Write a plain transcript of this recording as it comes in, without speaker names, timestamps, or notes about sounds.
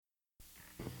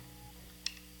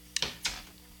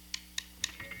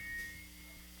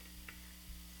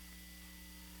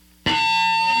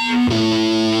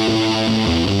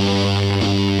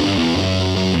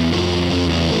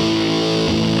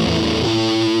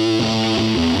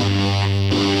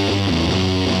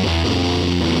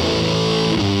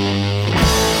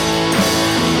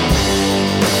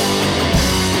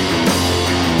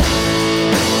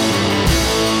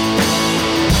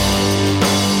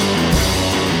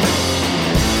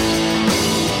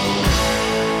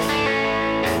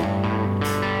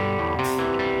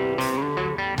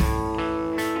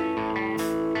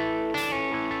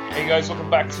guys,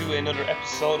 welcome back to another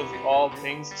episode of the All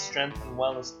Things Strength and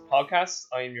Wellness podcast.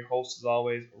 I am your host, as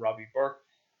always, Robbie Burke,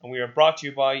 and we are brought to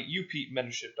you by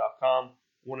upmentorship.com,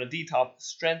 one of the top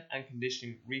strength and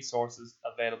conditioning resources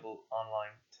available online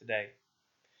today.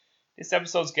 This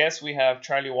episode's guest, we have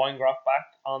Charlie Weingroff back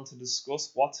on to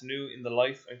discuss what's new in the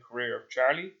life and career of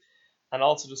Charlie, and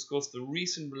also discuss the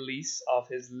recent release of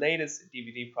his latest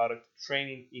DVD product,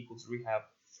 Training Equals Rehab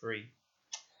 3.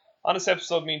 On this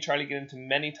episode, me and Charlie get into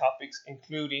many topics,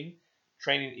 including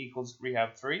Training Equals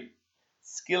Rehab 3,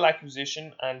 skill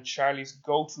acquisition and Charlie's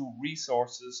go-to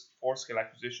resources for skill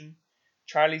acquisition,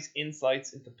 Charlie's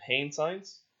insights into pain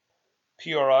science,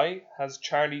 PRI. Has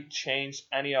Charlie changed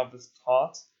any of his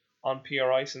thoughts on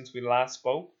PRI since we last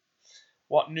spoke?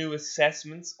 What new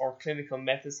assessments or clinical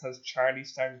methods has Charlie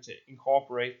started to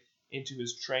incorporate into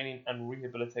his training and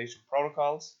rehabilitation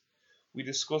protocols? We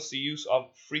discuss the use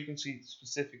of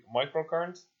frequency-specific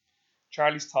microcurrents,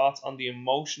 Charlie's thoughts on the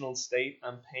emotional state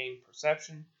and pain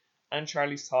perception, and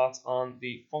Charlie's thoughts on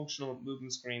the functional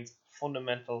movement screen's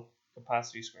fundamental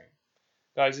capacity screen.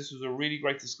 Guys, this was a really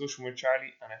great discussion with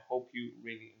Charlie, and I hope you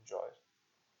really enjoyed.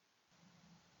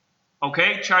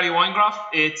 Okay, Charlie Weingroff,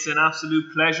 it's an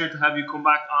absolute pleasure to have you come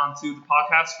back onto the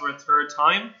podcast for a third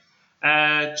time.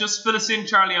 Just fill us in,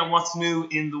 Charlie, on what's new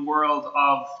in the world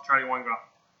of Charlie Weingroff.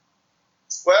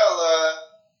 Well,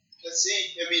 let's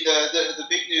see. I mean, the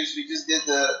big news, we just did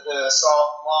the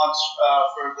soft launch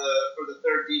for the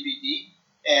third DVD,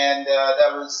 and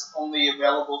that was only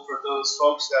available for those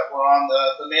folks that were on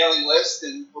the mailing list,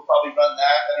 and we'll probably run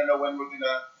that. I don't know when we're going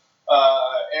to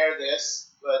air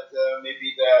this, but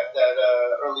maybe that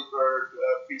early bird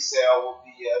pre-sale will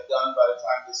be done by the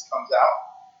time this comes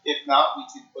out. If not, we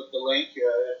can put the link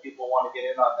if people want to get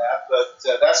in on that. But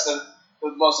that's the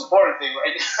most important thing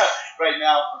right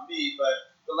now for me. But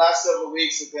the last several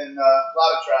weeks have been a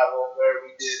lot of travel, where we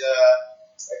did,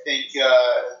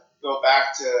 go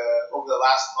back to over the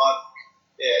last month,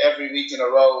 every week in a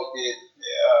row we did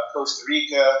Costa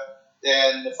Rica.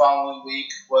 Then the following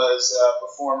week was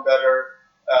Perform Better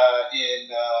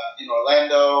in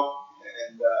Orlando,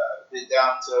 and been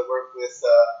down to work with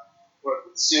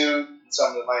Sue and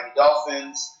some of the Miami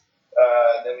Dolphins.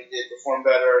 Then we did Perform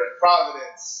Better in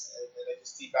Providence, and then I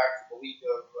just came back from a week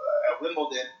of at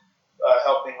Wimbledon,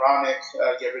 helping Raonic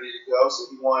get ready to go. So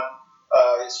he won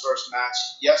his first match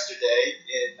yesterday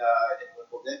in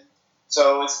Wimbledon.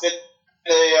 So it's been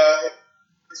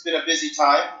a busy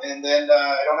time, and then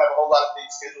I don't have a whole lot of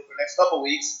things scheduled for the next couple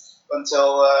weeks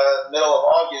until middle of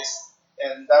August,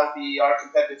 and that'll be our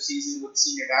competitive season with the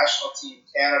senior national team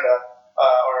Canada.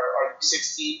 Our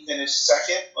U16 finished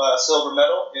second, silver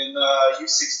medal in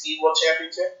U16 World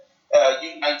Championship.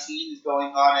 U19 is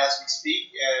going on as we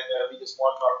speak, and we just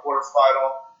won our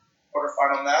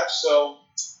quarterfinal match. So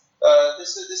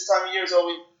this time of year is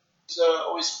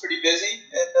always pretty busy,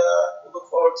 and we look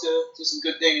forward to some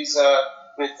good things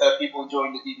with people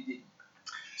enjoying the DVD.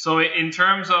 So in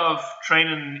terms of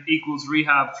Training Equals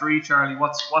Rehab 3, Charlie,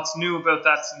 what's new about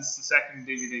that since the second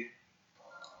DVD?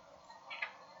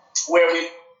 Where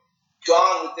we've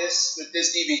gone with this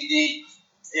DVD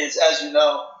is, as you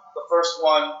know, the first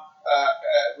one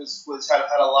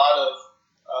had a lot of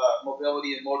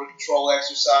mobility and motor control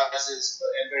exercises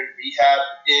and very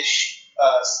rehab-ish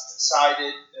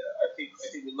sided. I think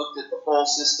we looked at the whole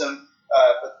system,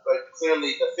 but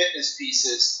clearly the fitness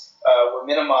pieces were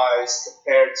minimized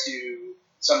compared to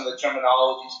some of the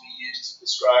terminologies we use to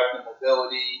describe the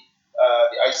mobility,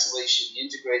 the isolation, the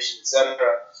integration,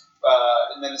 etc.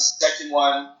 And then the second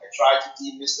one, I tried to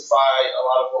demystify a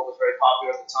lot of what was very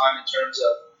popular at the time in terms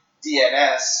of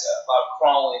DNS, about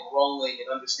crawling, rolling, and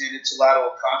understanding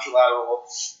lateral, contralateral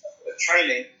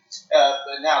training.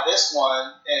 But now this one,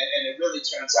 and it really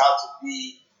turns out to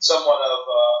be somewhat of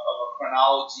a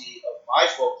chronology of my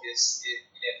focus in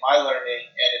my learning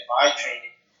and in my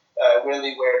training,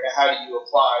 really where how do you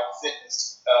apply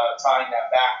fitness, tying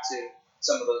that back to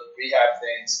some of those rehab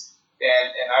things.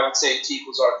 And I would say T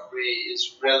equals R3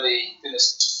 is really going to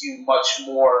skew much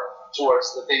more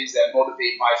towards the things that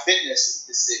motivate my fitness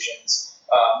decisions,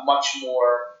 much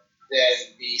more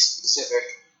than the specific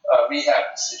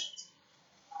rehab decisions.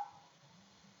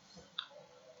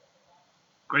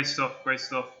 Great stuff.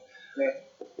 Yeah.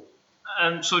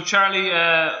 And so, Charlie,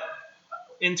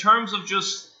 in terms of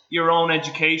just your own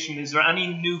education, is there any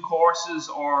new courses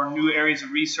or new areas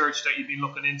of research that you've been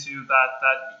looking into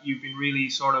that you've been really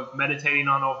sort of meditating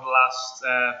on over the last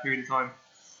period of time?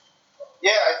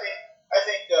 Yeah, I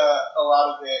think a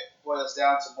lot of it boils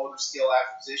down to motor skill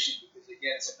acquisition, because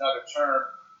again, it's another term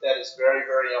that is very,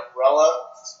 very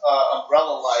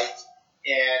umbrella-like,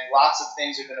 and lots of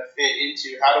things are going to fit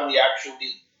into how do we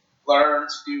actually learn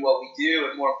to do what we do,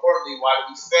 and more importantly, why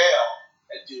do we fail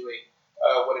at doing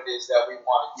what it is that we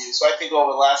want to do? So I think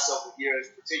over the last several years,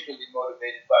 particularly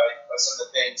motivated by some of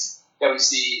the things that we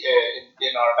see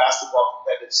in our basketball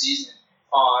competitive season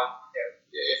on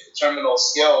if the terminal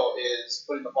skill is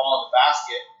putting the ball in the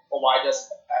basket, well, why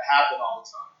doesn't that happen all the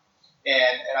time?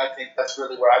 And I think that's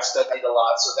really where I've studied a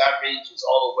lot. So that ranges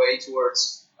all the way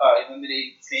towards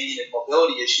eliminating pain and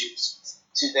mobility issues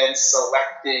to then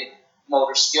selecting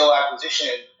motor skill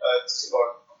acquisition or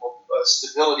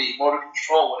stability, motor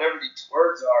control, whatever these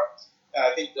words are. And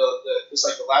I think just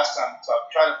like the last time we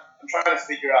talked, I'm trying to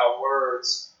figure out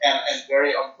words and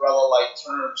very umbrella-like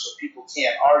terms so people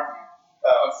can't argue.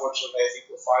 Unfortunately, I think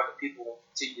we'll find that people will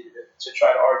continue to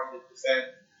try to argue to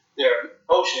defend their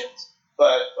emotions.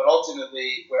 But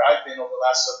ultimately, where I've been over the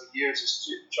last several years is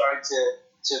trying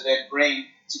to then bring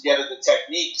together the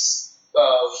techniques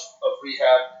of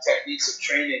rehab, techniques of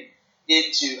training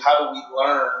into how do we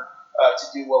learn to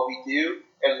do what we do.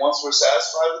 And once we're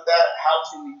satisfied with that,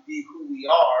 how can we be who we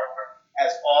are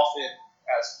as often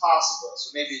as possible?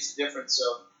 So maybe it's a difference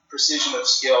of precision of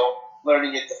skill,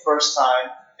 learning it the first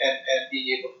time, and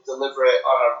being able to deliver it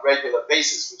on a regular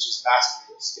basis, which is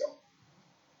mastery of skill.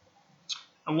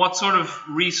 And what sort of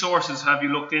resources have you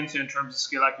looked into in terms of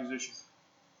skill acquisition?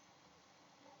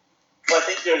 Well, I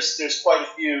think there's quite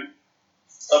a few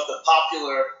of the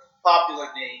popular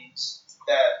names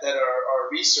that are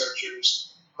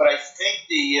researchers, but I think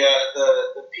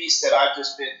the piece that I've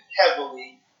just been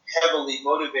heavily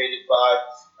motivated by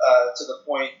to the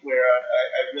point where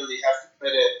I really have to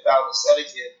credit Val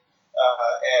Nasedekin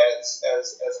as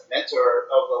a mentor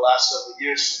over the last several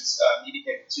years since meeting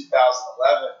him in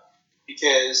 2011,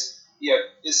 because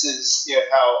this is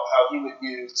how he would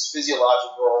use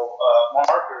physiological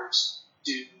markers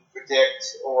to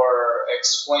predict or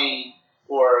explain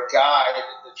or guide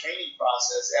the training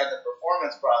process and the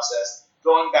performance process,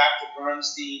 going back to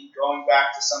Bernstein, going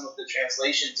back to some of the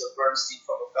translations of Bernstein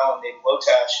from a fellow named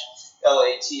Lotash,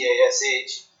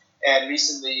 Latash, and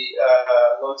recently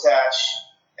Lotash,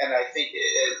 and I think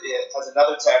it has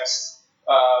another text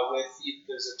with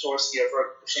either Zatorsky or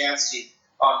Verkhoshansky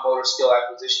on motor skill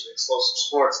acquisition in explosive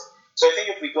sports. So I think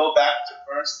if we go back to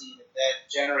Bernstein and then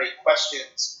generate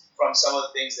questions from some of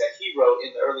the things that he wrote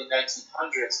in the early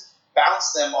 1900s,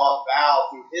 bounce them off Val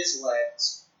through his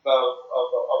lens of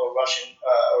a Russian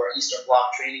or Eastern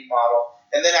Bloc training model,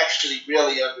 and then actually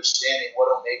really understanding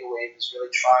what Omega Wave is really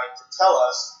trying to tell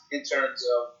us in terms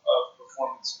of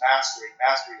performance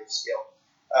mastery of skill,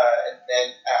 and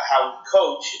then how we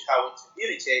coach, how we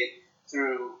communicate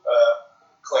through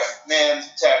Claire McMahon's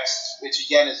text, which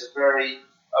again is a very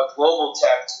global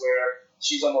text where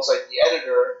she's almost like the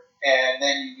editor, and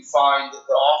then you find the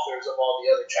authors of all the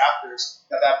other chapters.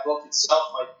 Now that book itself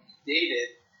might be dated,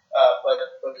 but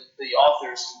the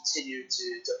authors continue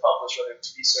to publish, whether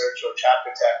it's research or chapter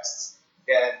texts,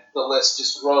 and the list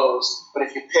just grows. But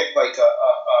if you pick like a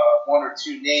one or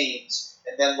two names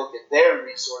and then look at their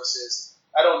resources,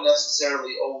 I don't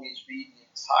necessarily always read the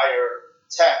entire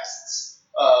texts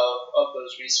of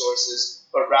those resources,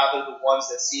 but rather the ones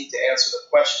that seem to answer the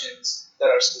questions that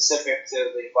are specific to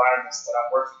the environments that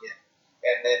I'm working in,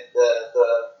 and then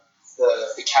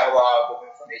the catalog of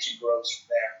information grows from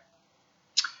there.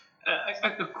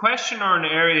 A question or an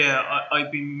area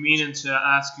I've been meaning to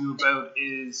ask you about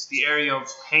is the area of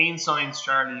pain science,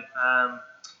 Charlie.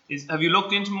 Have you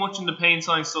looked into much in the pain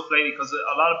science stuff lately? Because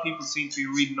a lot of people seem to be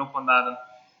reading up on that,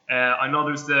 and I know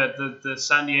there's the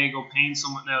San Diego Pain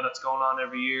Summit now that's going on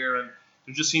every year, and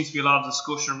there just seems to be a lot of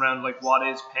discussion around like what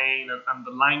is pain and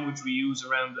the language we use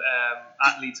around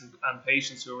athletes and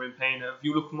patients who are in pain. Have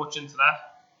you looked much into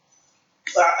that?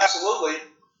 Absolutely,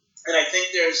 and I think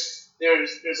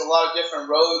there's a lot of different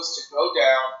roads to go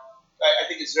down. I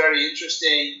think it's very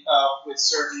interesting with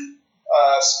certain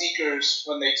speakers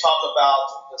when they talk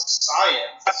about the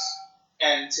science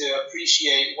and to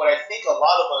appreciate what I think a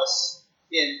lot of us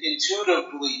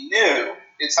intuitively knew.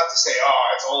 It's not to say, oh,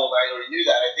 it's old, I already knew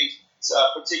that. I think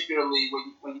particularly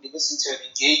when you listen to an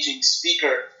engaging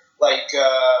speaker like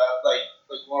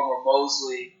Lorimer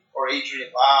Moseley or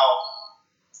Adrian Lau,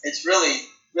 it's really,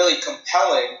 really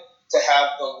compelling to have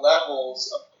the levels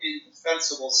of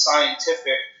indefensible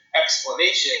scientific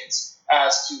explanations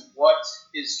as to what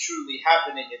is truly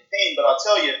happening in pain. But I'll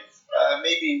tell you,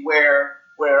 maybe where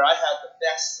I had the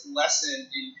best lesson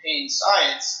in pain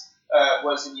science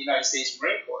was in the United States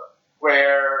Marine Corps,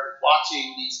 where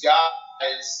watching these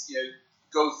guys,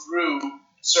 go through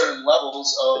certain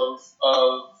levels of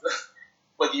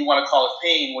whether you want to call it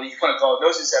pain, whether you want to call it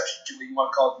nociception, whether you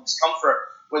want to call it discomfort,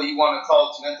 whether you want to call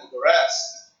it mental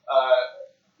duress.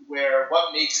 where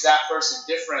what makes that person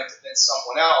different than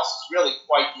someone else is really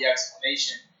quite the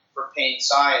explanation for pain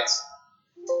science,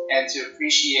 and to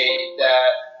appreciate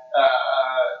that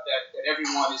that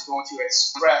everyone is going to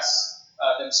express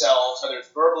themselves, whether it's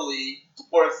verbally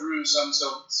or through some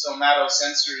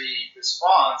somatosensory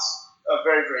response,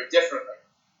 very, very differently.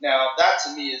 Now, that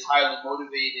to me is highly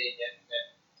motivating and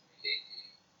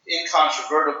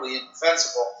incontrovertibly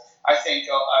indefensible. I think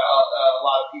a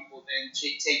lot of people then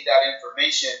take that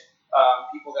information,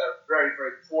 people that are very,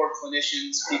 very poor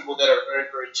clinicians, people that are very,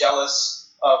 very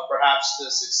jealous of perhaps the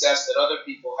success that other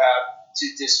people have, to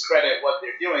discredit what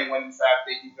they're doing when in fact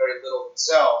they do very little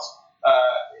themselves.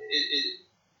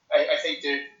 I think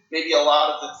there maybe a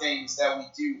lot of the things that we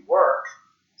do work,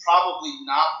 probably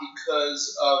not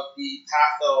because of the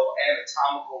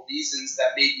patho-anatomical reasons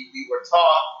that maybe we were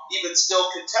taught. Even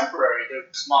still contemporary,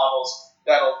 there's models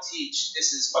that'll teach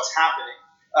this is what's happening.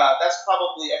 That's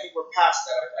probably, I think we're past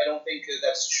that. I don't think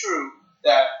that's true.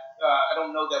 That I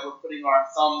don't know that we're putting our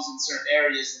thumbs in certain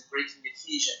areas and breaking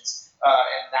adhesions,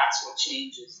 and that's what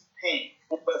changes pain.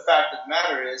 But the fact of the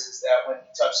matter is that when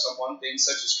you touch someone, things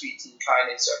such as creatine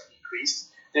kinase are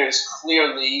decreased. There's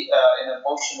clearly an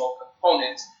emotional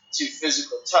component to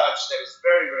physical touch that is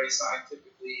very, very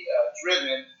scientifically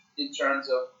driven in terms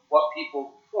of what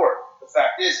people report. The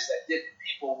fact is that different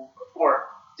people report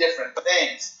different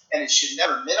things, and it should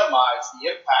never minimize the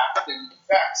impact and the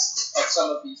effects of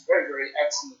some of these very, very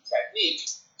excellent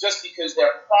techniques, just because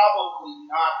they're probably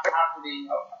not happening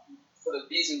for the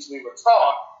reasons we were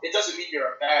taught. It doesn't mean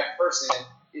you're a bad person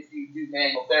if you do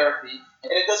manual therapy, and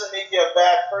it doesn't make you a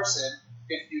bad person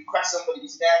if you crack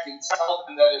somebody's neck and tell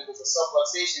them that it was a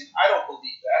subluxation. I don't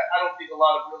believe that. I don't think a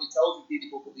lot of really intelligent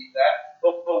people believe that.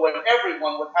 But what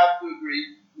everyone would have to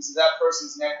agree is that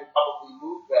person's neck would probably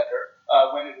move better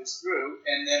when it was through,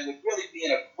 and then would really be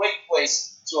in a great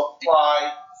place to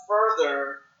apply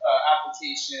further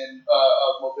application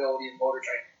of mobility and motor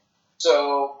training.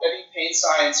 So I think pain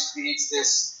science creates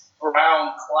this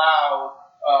brown cloud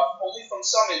only from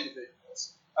some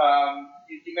individuals.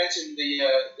 You mentioned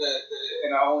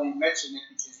and I only mentioned it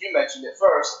because you mentioned it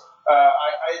first.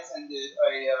 I attended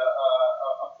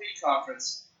a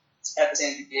pre-conference at the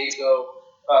San Diego,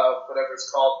 whatever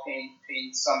it's called,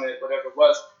 Pain Summit, whatever it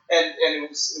was, and it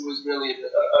was really an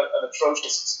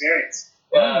atrocious experience.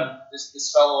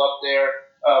 This fellow up there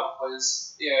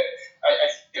was,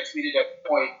 I tweeted at a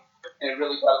point, and it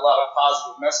really got a lot of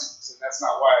positive messages, and that's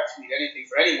not why I tweet anything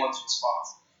for anyone's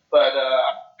response. But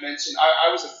I mentioned I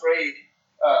was afraid,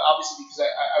 obviously because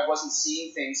I wasn't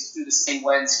seeing things through the same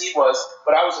lens he was,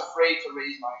 but I was afraid to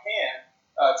raise my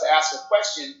hand to ask a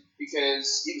question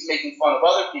because he was making fun of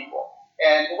other people.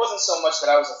 And it wasn't so much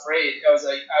that I was afraid. I was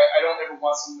like, I don't ever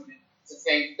want somebody to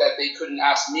think that they couldn't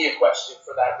ask me a question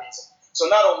for that reason. So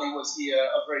not only was he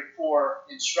a very poor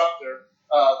instructor,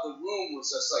 the room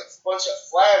was just like a bunch of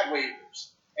flag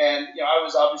wavers. And I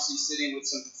was obviously sitting with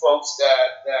some folks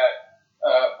that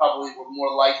probably were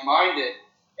more like-minded.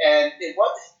 And it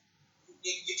wasn't,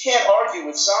 you can't argue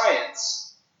with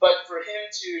science, but for him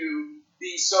to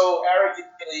be so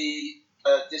arrogantly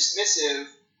dismissive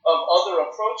of other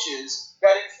approaches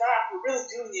that in fact were really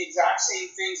doing the exact same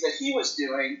things that he was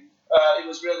doing, it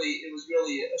was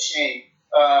really a shame.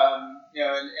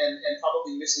 And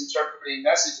probably misinterpreting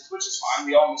messages, which is fine.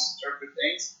 We all misinterpret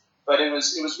things, but it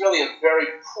was really a very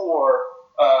poor,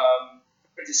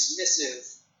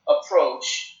 dismissive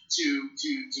approach to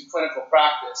clinical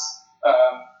practice.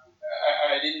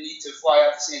 I didn't need to fly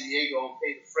out to San Diego and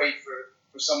pay the freight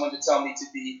for someone to tell me to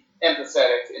be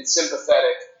empathetic and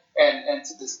sympathetic and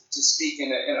to speak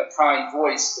in a kind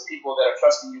voice to people that are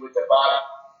trusting you with their body.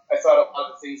 I thought a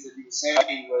lot of the things that he was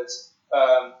saying was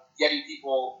getting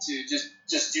people to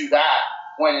just do that,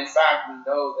 when in fact we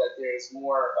know that there's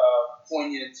more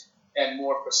poignant and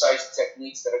more precise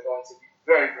techniques that are going to be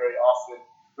very, very often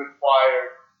required.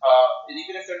 And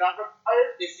even if they're not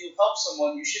required, if you help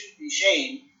someone, you shouldn't be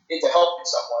shamed into helping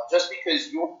someone just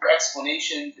because your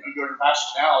explanations or your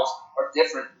rationales are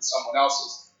different than someone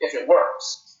else's. If it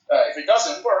works, if it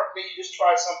doesn't work, then you just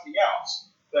try something else.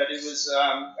 But it was,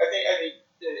 I think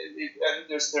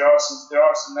there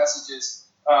are some messages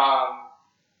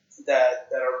that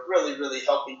are really, really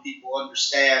helping people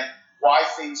understand why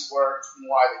things work and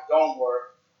why they don't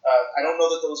work. I don't know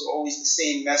that those are always the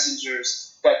same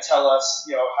messengers that tell us,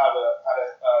 how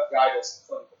to guide us in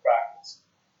clinical practice.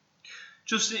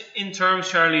 Just in terms,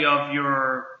 Charlie, of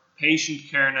your patient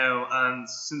care now, and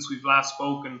since we've last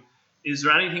spoken, is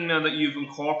there anything now that you've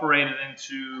incorporated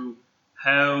into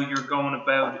how you're going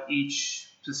about each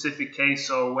specific case?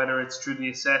 So whether it's through the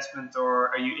assessment, or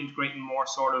are you integrating more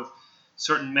sort of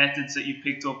certain methods that you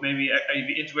picked up? Maybe have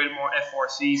you integrated more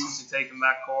FRC since you've taken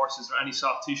that course? Is there any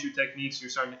soft tissue techniques you're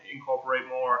starting to incorporate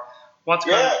more? What's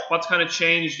kind of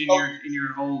changed in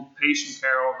your whole patient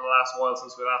care over the last while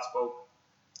since we last spoke?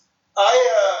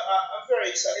 I'm very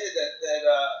excited that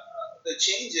the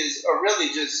changes are really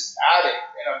just adding,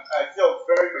 and I feel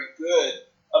very, very good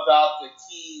about the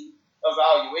key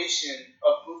evaluation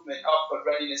of movement output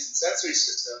readiness and sensory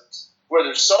systems, where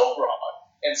they're so broad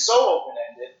and so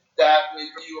open-ended that when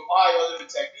you apply other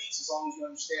techniques, as long as you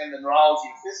understand the neurology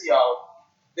and physiology,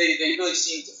 they really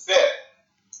seem to fit.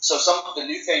 So some of the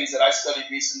new things that I studied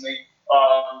recently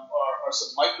are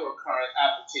some microcurrent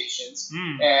applications,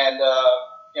 and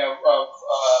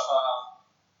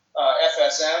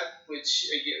FSM, which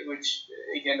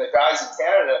again the guys in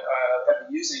Canada have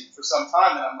been using for some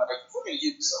time, and I'm like, if we're going to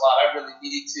use this a lot, I really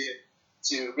need to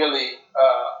really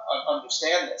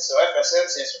understand this. So FSM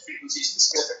stands for frequency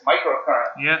specific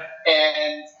microcurrent. Yeah.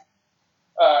 And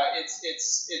I've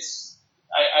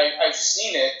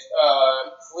seen it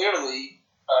clearly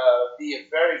be a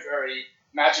very, very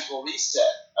magical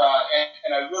reset,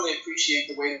 and I really appreciate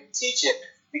the way they teach it,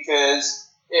 because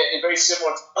it's very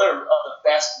similar to other of the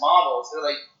best models. They're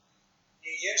like,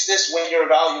 you use this when your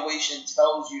evaluation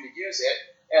tells you to use it,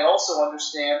 and also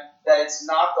understand that it's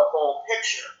not the whole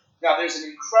picture. Now, there's an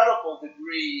incredible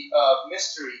degree of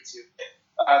mystery to it,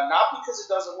 not because it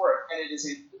doesn't work, and it is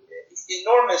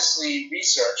enormously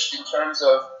researched in terms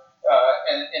of,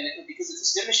 because it's a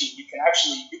STIM machine, you can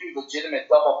actually do legitimate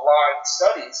double-blind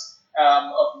studies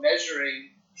of measuring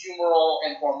humoral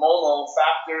and hormonal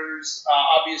factors,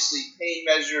 obviously pain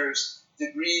measures,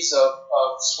 degrees of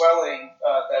swelling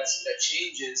that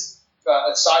changes,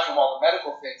 aside from all the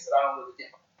medical things that I don't really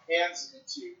get my hands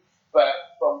into. But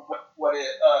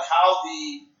how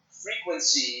the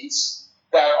frequencies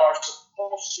that are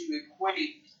supposed to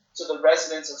equate to the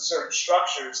resonance of certain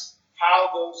structures, how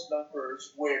those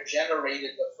numbers were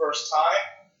generated the first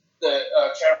time. The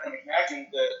Karen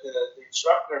McMagan, the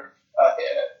instructor,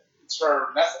 it's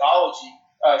her methodology.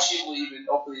 She will even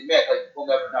openly admit, like, we'll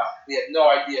never know. We have no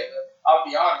idea. I'll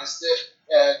be honest,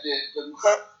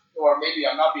 or maybe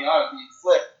I'm not being honest, being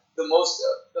flipped. The most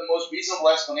reasonable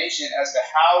explanation as to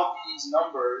how these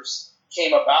numbers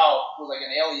came about was like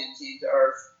an alien came to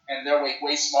Earth, and they're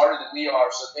way smarter than we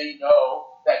are, so they know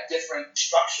that different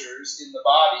structures in the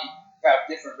body have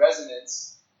different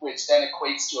resonance, which then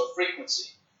equates to a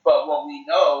frequency. But what we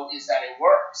know is that it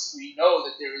works. We know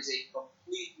that there is a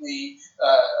completely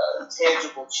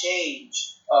tangible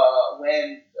change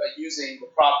when using the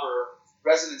proper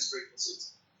resonance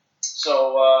frequencies.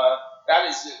 So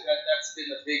that's been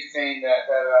the big thing that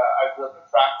I've really been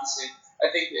practicing. I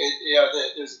think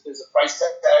there's a price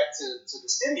tag to the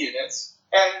STIM units,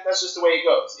 and that's just the way it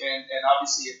goes. And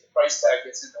obviously, if the price tag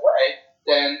gets in the way,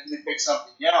 then we pick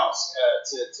something else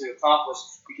to accomplish.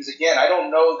 Because again, I don't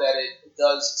know that it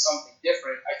does something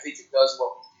different. I think it does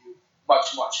what we do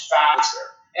much, much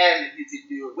faster. And if you could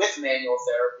do it with manual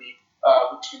therapy,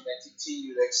 which can then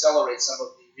continue to accelerate some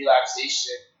of the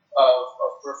relaxation of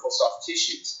peripheral soft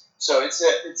tissues. So it's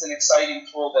an exciting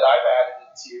tool that I've added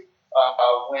into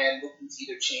when looking to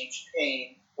either change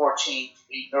pain or change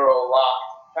a neural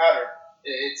lock pattern.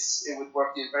 It would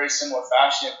work in a very similar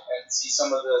fashion and see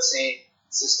some of the same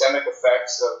systemic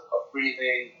effects of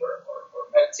breathing or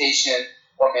meditation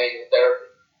or manual therapy.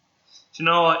 Do you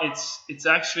know what? It's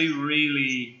actually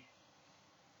really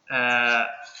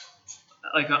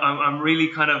I'm really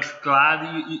kind of glad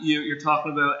you're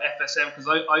talking about FSM, because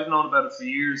I've known about it for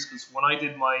years. Because when I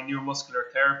did my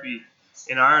neuromuscular therapy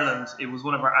in Ireland, it was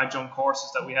one of our adjunct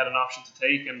courses that we had an option to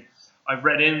take, and I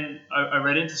read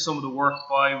into some of the work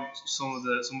by some of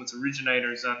its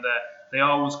originators, and they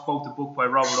always quote the book by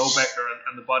Robert Obecker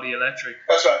and The Body Electric.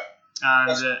 That's right. How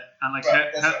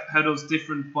those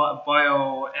different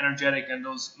bioenergetic and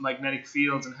those magnetic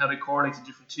fields and how they correlate to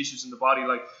different tissues in the body,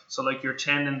 like your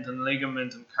tendon and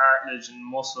ligament and cartilage and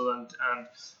muscle and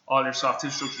all your soft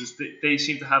tissue structures, they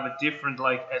seem to have a different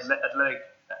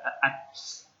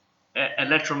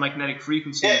electromagnetic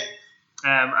frequency. Yeah.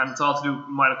 And it's all to do with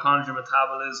mitochondrial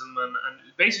metabolism, and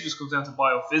it basically just comes down to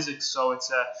biophysics. So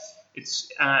it's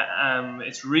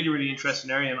really, really interesting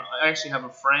area. And I actually have a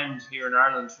friend here in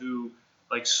Ireland who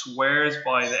swears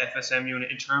by the FSM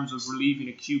unit in terms of relieving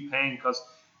acute pain, because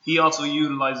he also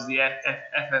utilizes the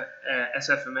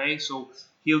SFMA. So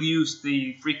he'll use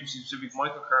the frequency-specific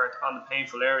microcurrent on the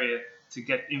painful area to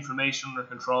get inflammation under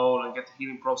control and get the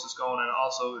healing process going, and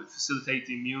also facilitate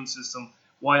the immune system,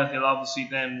 while he'll obviously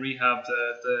then rehab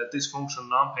the dysfunctional,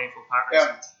 non-painful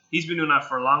patterns. Yeah. He's been doing that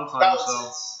for a long time.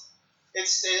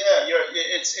 It's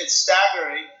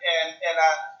staggering, and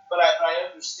I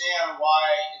understand why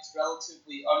it's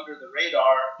relatively under the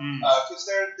radar because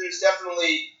there's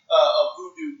definitely a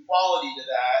voodoo quality to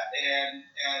that.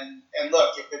 And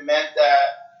look, if it meant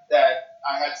that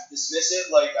I had to dismiss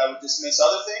it like I would dismiss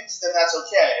other things, then that's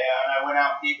okay. And I went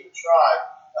out and gave it a try.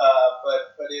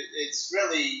 But it's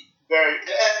really very.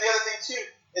 And the other thing too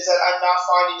is that I'm not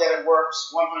finding that it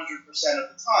works 100%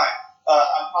 of the time.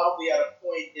 I'm probably at a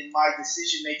point in my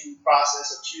decision-making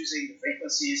process of choosing the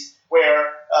frequencies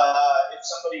where if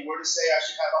somebody were to say I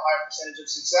should have a higher percentage of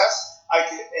success, I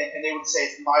could, and they would say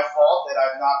it's my fault that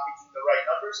I'm not picking the right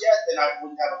numbers yet, then I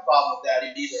wouldn't have a problem with that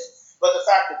either. But the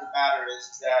fact of the matter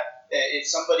is that if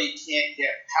somebody can't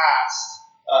get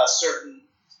past certain,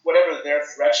 whatever their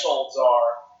thresholds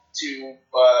are to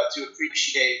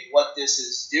appreciate what this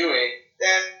is doing,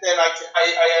 then I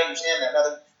understand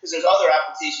that. Because there's other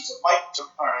applications of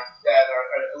microcurrent that are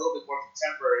a little bit more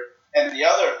contemporary, and the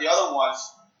other one,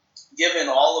 given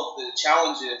all of the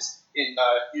challenges in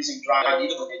using dry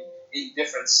needling in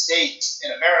different states in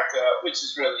America, which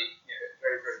is really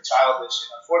very, very childish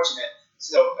and unfortunate.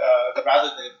 So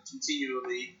rather than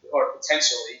continually or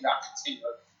potentially, not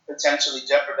continually, potentially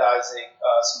jeopardizing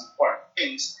some important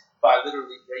things by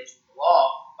literally breaking the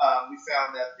law, we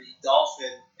found that the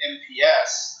Dolphin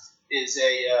MPS is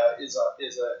a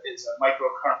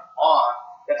microcurrent on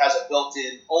that has a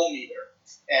built-in ohm meter,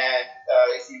 and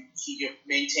if you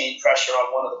maintain pressure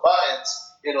on one of the buttons,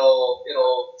 it'll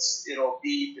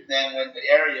beep, and then when the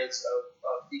areas of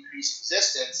decreased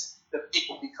resistance, the beep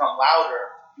will become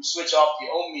louder. You switch off the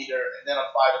ohm meter and then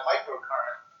apply the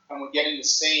microcurrent, and we're getting the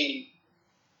same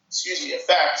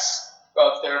effects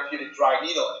of therapeutic dry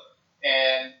needling.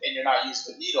 And you're not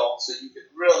using the needle, so you could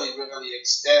really, really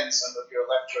extend some of your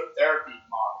electrotherapy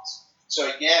models. So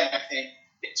again, I think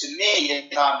to me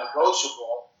it's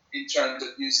non-negotiable in terms of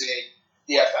using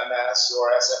DFMS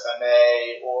or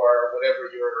SFMA or whatever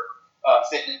your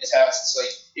fitness tests.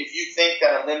 Like if you think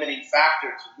that a limiting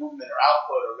factor to movement or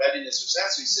output or readiness or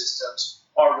sensory systems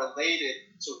are related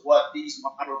to what these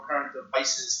microcurrent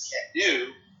devices can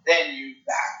do, then you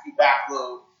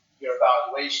backload your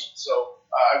evaluation. So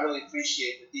I really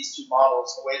appreciate that these two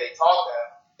models, the way they taught them,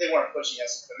 they weren't pushing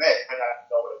SFMA. I might not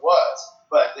know what it was,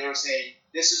 but they were saying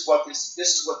this is what this can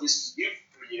do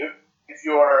for you. If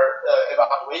your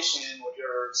evaluation or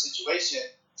your situation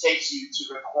takes you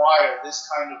to require this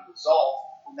kind of result,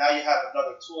 well, now you have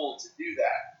another tool to do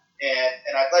that.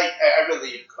 And I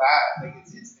really am glad. Like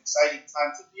it's an exciting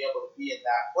time to be able to be in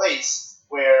that place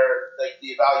where like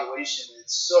the evaluation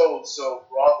is so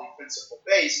broadly principle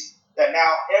based that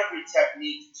now every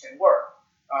technique can work.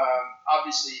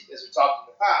 Obviously, as we talked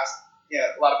in the past,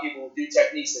 a lot of people will do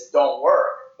techniques that don't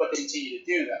work, but they continue to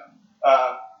do them.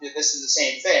 This is the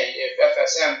same thing. If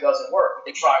FSM doesn't work,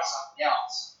 they try something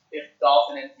else. If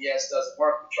Dolphin NPS doesn't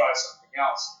work, they try something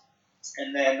else.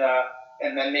 And then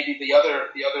maybe the other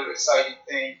exciting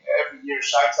thing, every year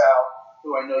Shaitao,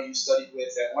 who I know you studied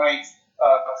with at length,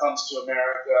 comes to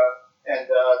America, and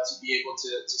to be able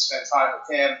to spend time with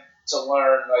him, to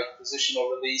learn like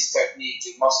positional release technique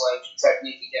and muscle entry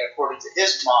technique again according to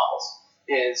his models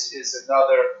is it's a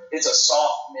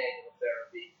soft manual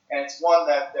therapy, and it's one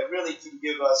that really can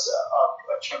give us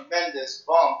a tremendous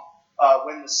bump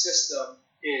when the system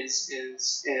is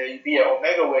via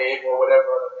omega wave or whatever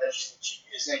other measurement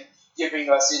you're using, giving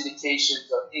us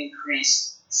indications of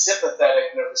increased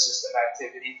sympathetic nervous system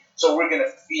activity. So we're going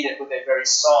to feed it with a very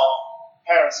soft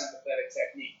parasympathetic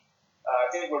technique.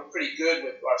 I think we're pretty good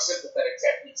with our sympathetic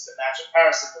techniques to match a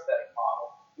parasympathetic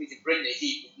model. We can bring the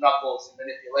heat with knuckles and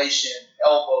manipulation,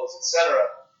 elbows, etc.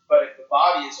 But if the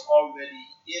body is already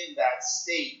in that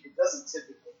state, it doesn't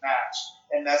typically match.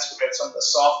 And that's where some of the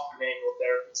softer manual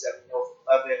therapies that we know from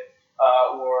Levitt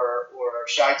or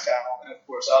Shaitao, and of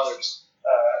course others,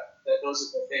 those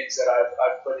are the things that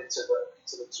I've put into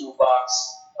the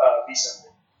toolbox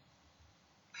recently.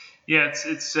 Yeah,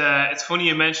 it's funny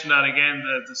you mentioned that again,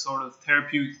 the sort of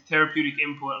therapeutic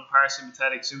input on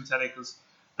parasympathetic, sympathetic, because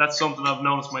that's something I've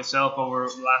noticed myself over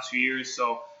the last few years.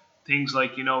 So things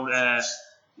like ART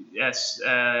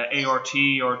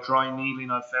or dry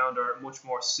needling I've found are much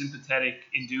more sympathetic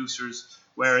inducers,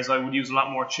 whereas I would use a lot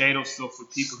more Chato stuff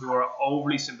with people who are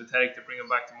overly sympathetic to bring them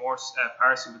back to more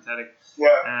parasympathetic.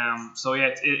 Yeah. So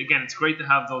yeah, it's great to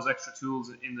have those extra tools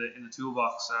in the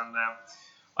toolbox. And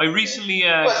I recently.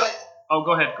 Go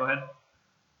ahead.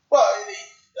 Well,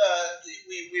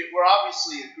 we're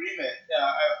obviously in agreement.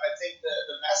 I think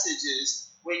the message is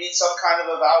we need some kind of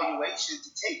evaluation to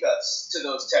take us to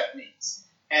those techniques.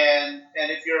 And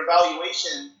if your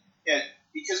evaluation,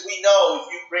 because we know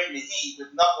if you bring the heat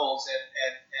with knuckles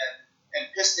and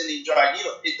pistoning dry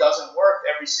needle, it doesn't work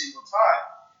every single time.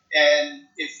 And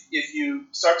if you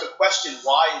start to question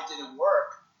why it didn't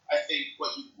work, I think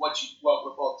what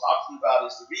we're both talking about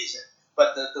is the reason.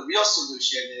 But the real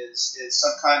solution is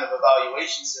some kind of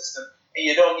evaluation system, and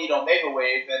you don't need Omega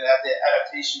Wave and have the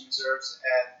adaptation reserves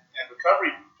and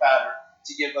recovery pattern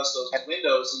to give us those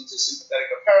windows into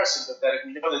sympathetic or parasympathetic.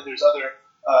 We know that there's other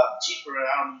cheaper and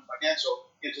I don't mean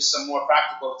financial, just some more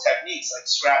practical techniques like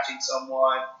scratching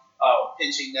someone,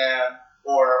 pinching them,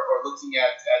 or looking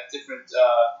at different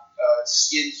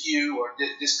skin hue or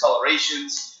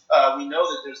discolorations. We know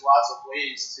that there's lots of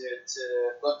ways to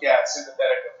look at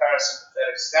sympathetic or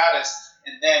parasympathetic status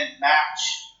and then match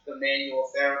the manual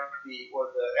therapy or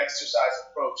the exercise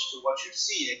approach to what you're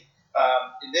seeing,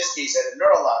 in this case at a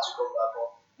neurological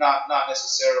level, not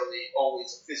necessarily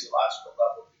always a physiological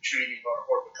level through training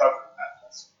or recovery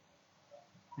methods.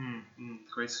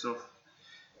 Great stuff.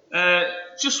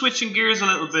 Just switching gears a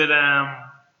little bit,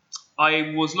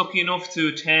 I was lucky enough to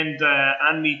attend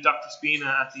and meet Dr. Spina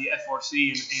at the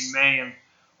FRC in May, and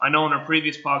I know in our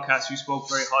previous podcast you spoke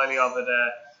very highly of it.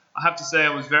 I have to say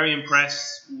I was very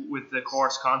impressed with the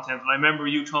course content, and I remember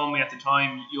you told me at the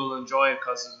time you'll enjoy it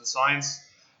because of the science,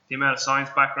 the amount of science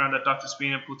background that Dr.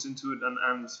 Spina puts into it,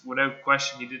 and without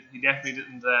question he definitely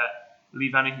didn't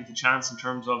leave anything to chance in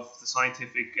terms of the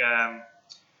scientific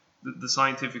the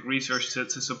scientific research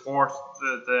to support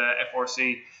the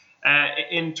FRC.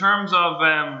 In terms of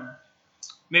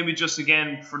maybe just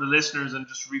again for the listeners and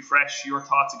just refresh your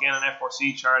thoughts again on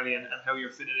FRC, Charlie, and how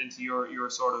you're fitted into your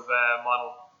sort of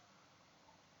model.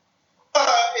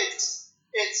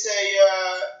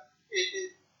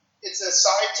 It's a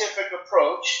scientific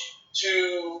approach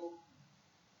to.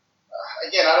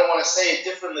 Again, I don't want to say it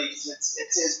differently because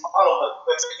it's his model,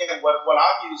 but again, what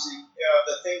I'm using,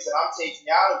 the things that I'm taking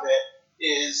out of it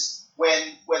is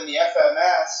when the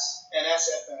FMS and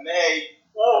SFMA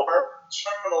or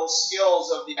terminal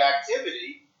skills of the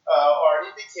activity are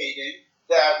indicating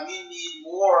that we need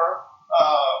more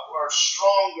or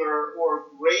stronger or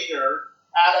greater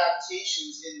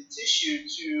adaptations in the tissue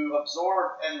to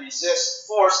absorb and resist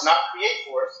force, not create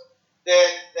force,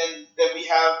 then we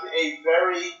have a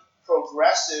very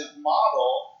progressive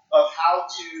model of how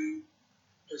to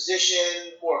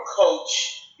position or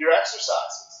coach your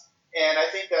exercises. And I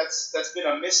think that's been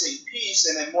a missing piece.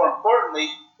 And then more importantly,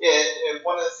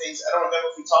 one of the things, I don't remember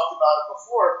if we talked about it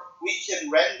before, we can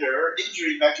render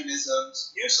injury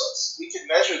mechanisms useless. We can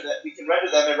measure that, we can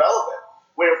render them irrelevant.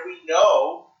 Where if we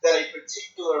know that a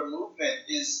particular movement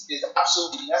is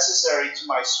absolutely necessary to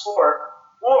my sport,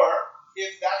 or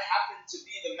if that happened to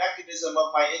be the mechanism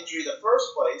of my injury in the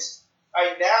first place,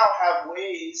 I now have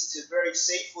ways to very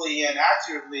safely and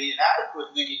accurately and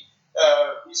adequately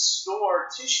restore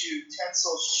tissue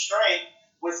tensile strength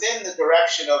within the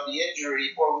direction of the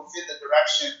injury or within the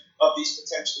direction of these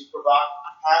potentially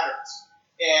provocative patterns.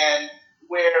 And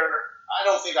where I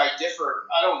don't think I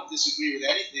disagree with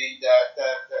anything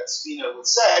that Spina would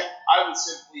say, I would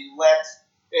simply let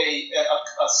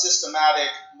a systematic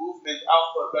movement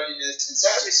output readiness and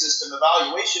sensory system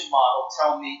evaluation model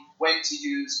tell me when to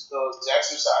use those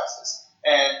exercises.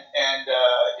 And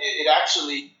it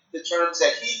actually, the terms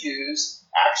that he used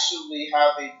actually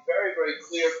have a very, very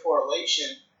clear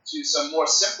correlation to some more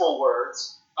simple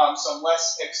words, some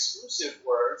less exclusive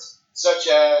words, such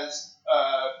as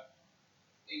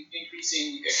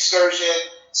increasing excursion,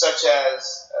 such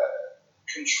as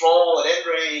control at end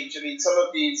range. I mean, some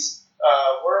of these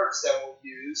words that we'll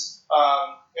use,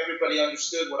 everybody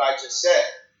understood what I just said.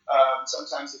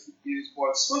 Sometimes if we use more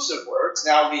exclusive words,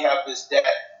 now we have this debt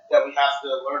that we have to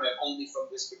learn it only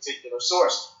from this particular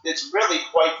source. It's really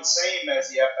quite the same as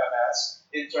the FMS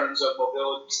in terms of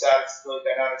mobility, static stability,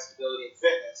 dynamic stability, and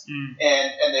fitness.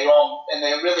 And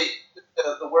they really,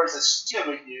 the words that Spina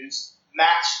would use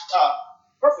matched up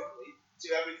perfectly to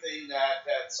everything that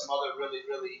some other really,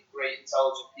 really great,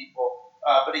 intelligent people.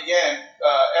 But again,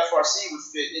 FRC would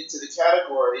fit into the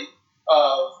category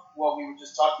of what we were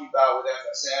just talking about with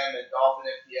FSM and Dolphin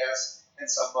FPS and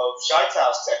some of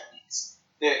Scheitau's techniques.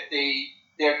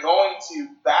 They're going to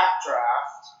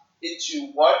backdraft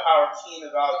into what our team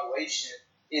evaluation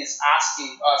is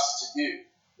asking us to do.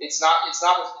 It's not a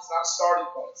starting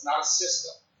point. It's not a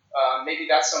system. Maybe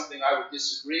that's something I would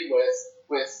disagree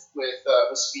with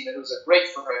Spina, who's a great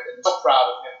friend, and so proud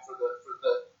of him for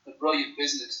the brilliant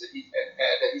business that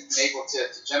he's been able to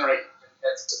generate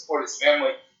and to support his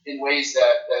family in ways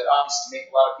that obviously make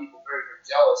a lot of people very, very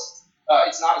jealous.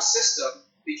 It's not a system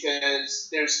because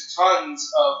there's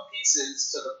tons of pieces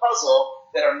to the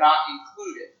puzzle that are not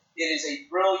included. It is a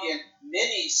brilliant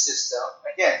mini system.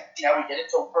 Again, now we get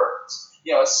into words.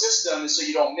 A system is so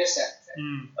you don't miss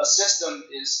anything. A system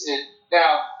is it.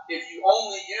 Now, if you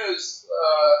only use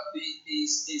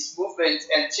these movement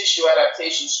and tissue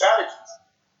adaptation strategies,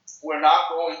 we're not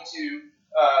going to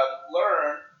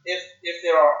learn if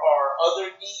there are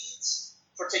other needs,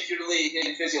 particularly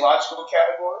in physiological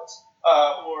categories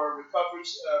or recovery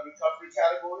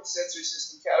categories, sensory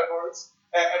system categories,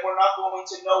 and we're not going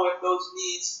to know if those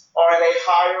needs are at a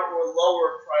higher or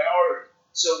lower priority.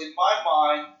 So in my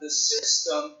mind, the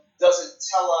system doesn't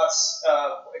tell us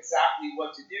exactly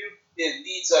what to do. It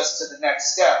leads us to the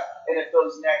next step. And if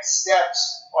those next steps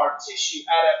are tissue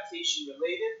adaptation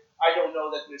related, I don't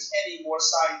know that there's any more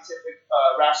scientific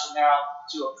rationale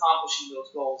to accomplishing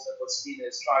those goals than what Spina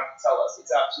is trying to tell us.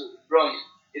 It's absolutely brilliant.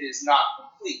 It is not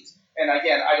complete. And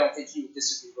again, I don't think he would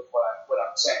disagree with what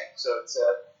I'm saying. So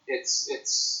it's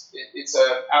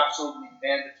an absolutely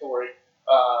mandatory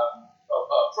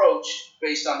approach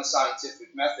based on the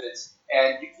scientific methods,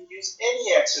 and you can use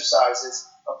any exercises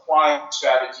applying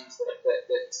strategies that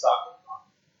he's talking about.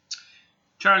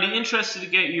 Charlie, interested to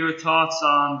get your thoughts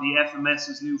on the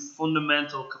FMS's new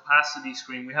fundamental capacity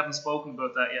screen. We haven't spoken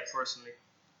about that yet personally.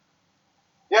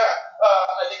 Yeah,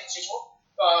 I think it's useful.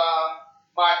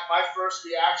 My first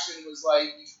reaction was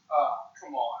like,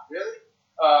 come on, really?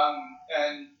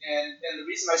 And the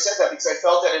reason I said that because I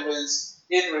felt that it was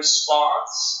in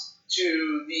response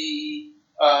to the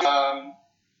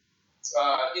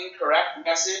incorrect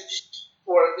message,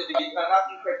 or not the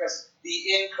incorrect message,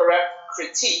 the incorrect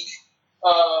critique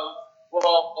of,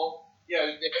 the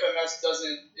FMS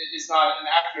is not an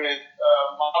accurate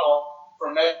model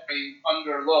for measuring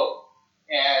under load.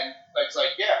 And it's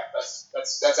like, yeah, that's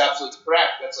absolutely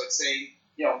correct. That's like saying,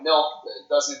 milk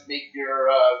doesn't make you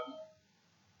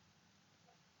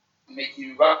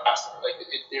run faster. Like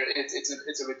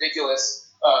it's a ridiculous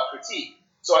critique.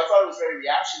 So I thought it was very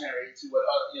reactionary to what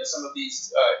some of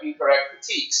these incorrect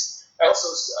critiques. I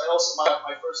also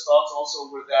my first thoughts also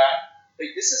were that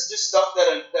this is just stuff that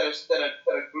a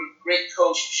great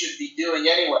coach should be doing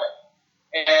anyway.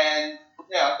 And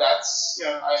that's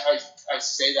I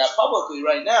say that publicly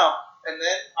right now. And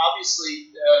then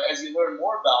obviously as you learn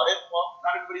more about it,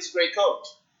 not everybody's a great coach.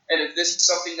 And if this is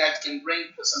something that can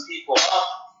bring some people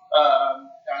up, and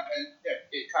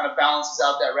it kind of balances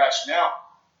out that rationale.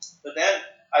 But then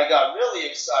I got really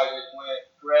excited when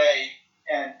Gray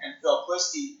and Phil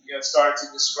Plisky started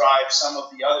to describe some of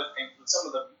the other things, some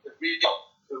of the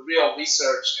real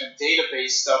research and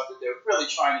database stuff that they're really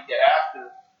trying to get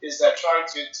after is that trying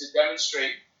to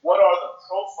demonstrate what are the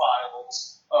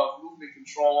profiles of movement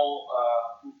control,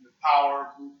 movement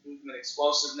power, movement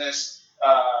explosiveness,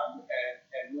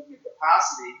 and movement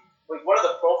capacity. Like, what are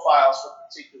the profiles for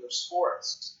particular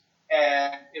sports?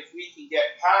 And if we can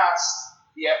get past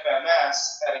the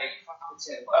FMS at a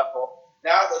competent level,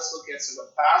 now let's look at some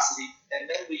capacity, and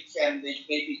then we can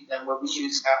maybe what we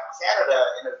use now in Canada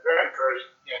in a very, very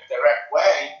direct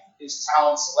way is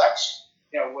talent selection.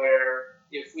 Where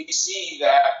if we see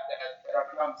that our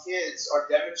young kids are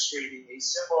demonstrating a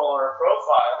similar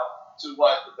profile to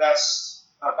what the best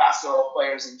basketball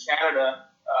players in Canada,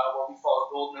 what we call a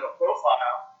gold medal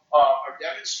profile, are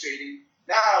demonstrating.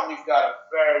 Now we've got a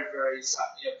very, very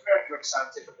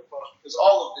scientific approach because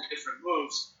all of the different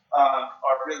moves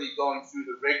are really going through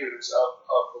the rigors of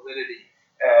validity,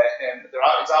 and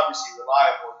it's obviously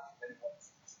reliable. Anyone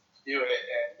can do it,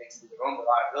 and they can do their own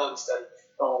reliability study.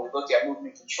 But when we look at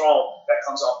movement control, that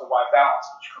comes off the Y balance,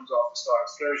 which comes off the star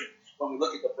excursion. When we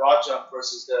look at the broad jump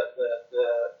versus the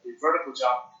vertical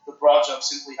jump, the broad jump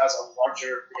simply has a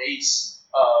larger base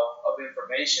of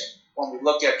information. When we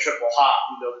look at triple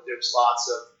hop, we know that there's lots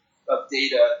of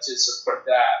data to support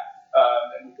that,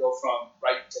 and we go from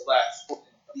right to left and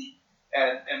deep.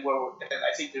 And I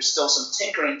think there's still some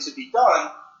tinkering to be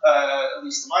done, at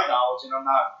least to my knowledge. And I'm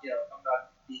not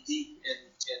knee deep in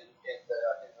the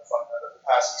fundamental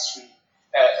capacity screen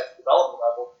at the development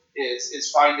level.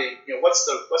 Is finding what's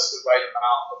the right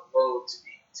amount of load to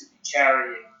be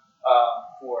carrying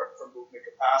for movement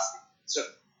capacity.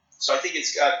 So I think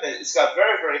it's got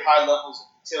very, very high levels of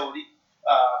utility.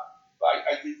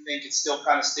 I do think it still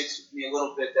kind of sticks with me a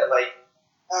little bit that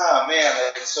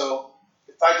so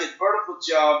if I did vertical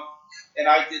jump and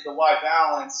I did the Y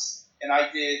balance and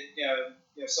I did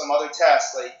some other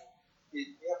test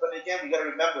but again we got to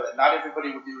remember that not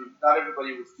everybody was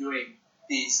doing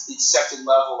these second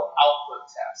level of output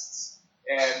tests,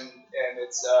 and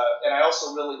it's and I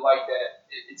also really like that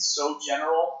it's so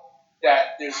general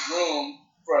that there's room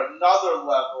for another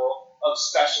level of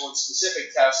special and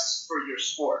specific tests for your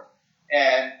sport.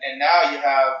 And now you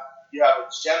have a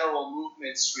general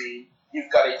movement screen, you've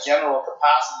got a general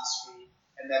capacity screen,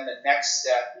 And then the next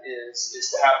step is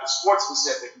to have the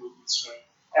sport-specific movement screen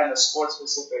and the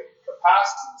sport-specific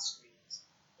capacity screens,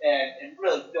 and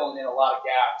really filling in a lot of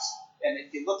gaps. And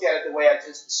if you look at it the way I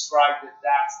just described it,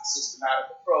 that's the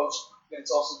systematic approach, then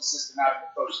it's also the systematic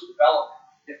approach to development.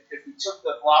 If we took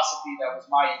the philosophy that was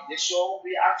my initial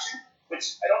reaction,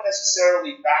 which I don't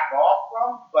necessarily back off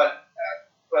from, but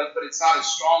it's not as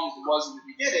strong as it was in the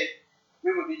beginning,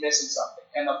 we would be missing something.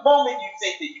 And the moment you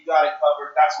think that you got it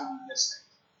covered, that's when you miss things.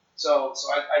 So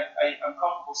I'm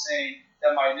comfortable saying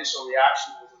that my initial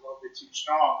reaction was a little bit too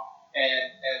strong,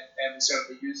 and we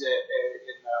certainly use it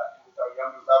with our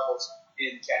younger levels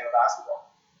in Canada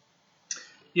basketball.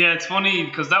 Yeah, it's funny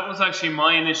because that was actually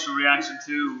my initial reaction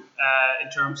too, in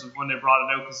terms of when they brought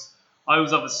it out, because I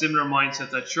was of a similar mindset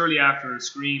that surely after a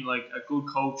screen, like a good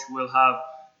coach will have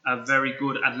a very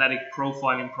good athletic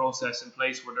profiling process in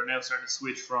place where they're now starting to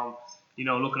switch from,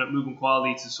 looking at movement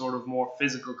quality to sort of more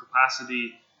physical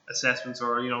capacity assessments,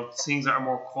 or, things that are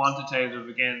more quantitative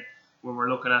again when we're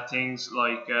looking at things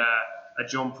like a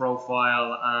jump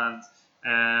profile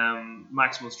and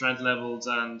maximal strength levels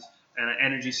and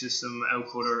energy system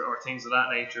output or things of that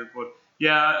nature. But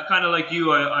yeah, kind of like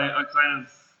you, I kind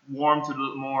of warmed to it a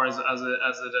little more as I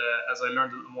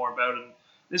learned a little more about it.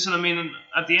 Listen, I mean,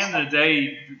 at the end of the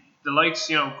day, the likes,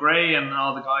 Gray and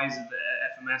all the guys at the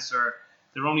FMS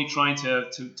they're only trying to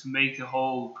make the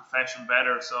whole profession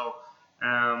better. So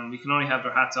we can only have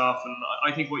their hats off. And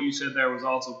I think what you said there was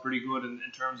also pretty good in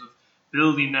terms of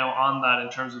building now on that, in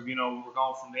terms of, we're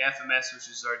going from the FMS, which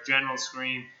is our general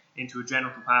screen, into a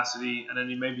general capacity, and then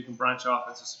you maybe can branch off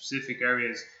into specific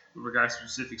areas with regards to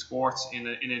specific sports in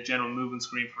a general movement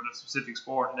screen for the specific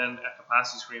sport, and then a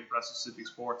capacity screen for that specific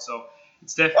sport. So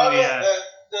it's definitely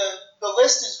the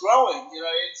list is growing.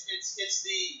 It's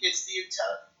the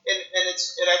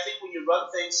and I think when you run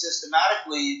things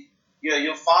systematically,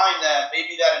 you'll find that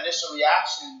maybe that initial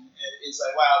reaction is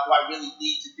like, wow, do I really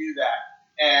need to do that?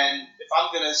 And if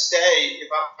I'm going to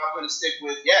stick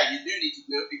with, yeah, you do need to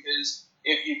do it, because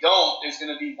if you don't, there's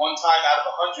going to be one time out of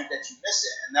 100 that you miss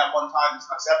it, and that one time is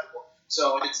not acceptable.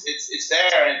 So it's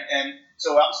there, and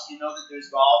so obviously that there's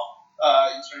golf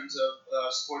in terms of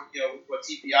sport, what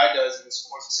TPI does in the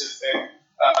sport-specific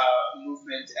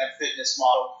movement and fitness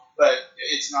model, but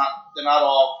they're not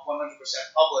all 100%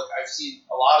 public. I've seen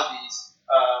a lot of these.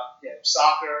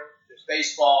 Soccer, there's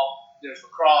baseball, there's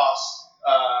lacrosse,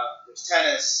 there's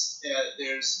tennis.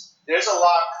 There's a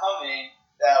lot coming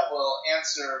that will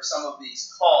answer some of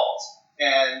these calls,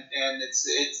 and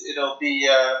it'll be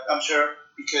I'm sure,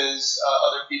 because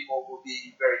other people will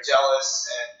be very jealous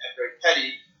and very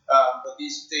petty, but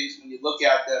these things, when you look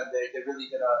at them, they're really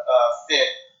going to fit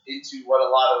into what a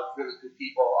lot of really good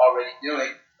people are already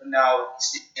doing, but now it'll be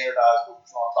standardized, we'll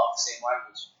all talk the same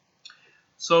language.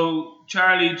 So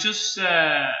Charlie, just something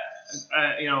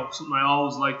I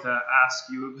always like to ask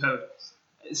you about.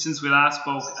 Since we last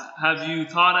spoke, have you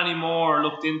thought any more or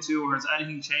looked into, or has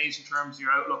anything changed in terms of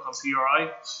your outlook on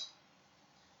PRI?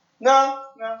 No.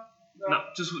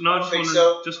 Just no. It's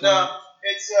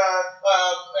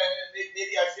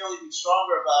maybe I feel even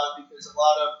stronger about it because a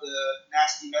lot of the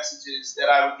nasty messages that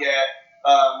I would get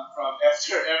from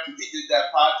after we did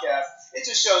that podcast, it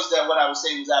just shows that what I was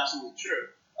saying was absolutely true.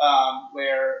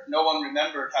 Where no one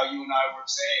remembered how you and I were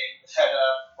saying that,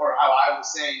 or how I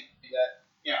was saying that.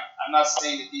 I'm not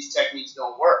saying that these techniques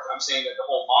don't work. I'm saying that the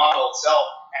whole model itself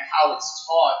and how it's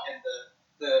taught, and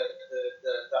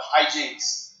the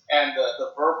hijinks and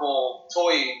the verbal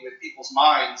toying with people's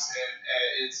minds,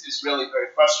 and is really very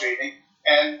frustrating.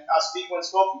 And I'll speak when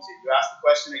spoken to. You ask the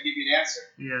question, I give you an answer.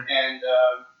 Yeah. And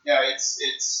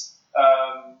it's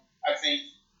I think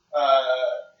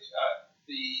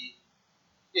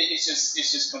it's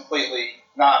just completely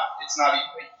not. It's not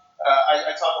even.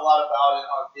 I talk a lot about it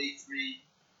on day 3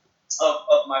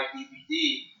 of my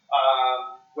DVD,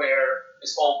 where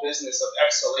this whole business of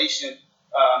exhalation,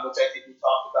 which I think we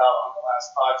talked about on the last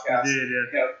podcast. You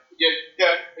did, yeah.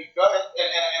 Go ahead.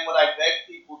 And what I begged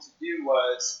people to do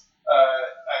was,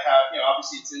 I have,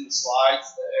 obviously it's in the slides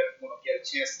that everyone will get a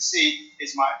chance to see.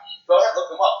 Go ahead,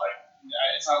 look them up.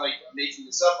 It's not like I'm making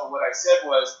this up. But what I said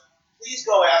was, please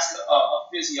go ask a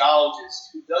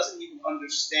physiologist who doesn't even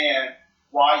understand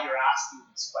why you're asking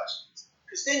these questions,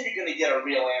 because then you're going to get a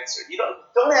real answer.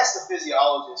 Don't ask the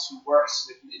physiologist who works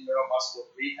in neuromuscular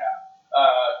rehab.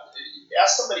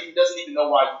 Ask somebody who doesn't even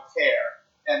know why you care,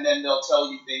 and then they'll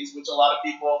tell you things which a lot of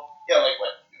people,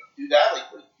 do that. Like,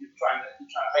 you're trying to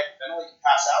hyperventilate and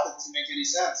pass out. That doesn't make any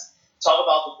sense. Talk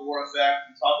about the Bohr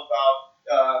effect. And talk about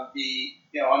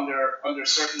under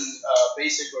certain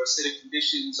basic or acidic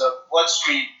conditions of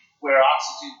bloodstream, where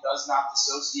oxygen does not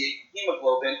dissociate from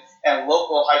hemoglobin, and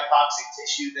local hypoxic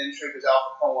tissue then triggers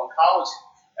alpha-1 collagen.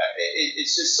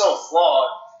 It's just so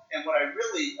flawed. And what I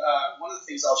really, one of the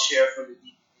things I'll share from the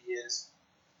DVD is,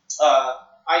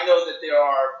 I know that there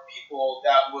are people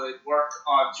that would work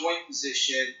on joint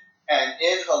position and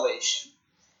inhalation,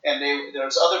 and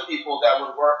there's other people that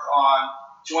would work on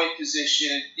joint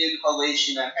position,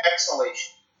 inhalation, and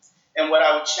exhalation. And what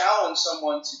I would challenge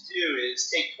someone to do is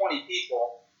take 20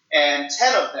 people, and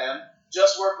 10 of them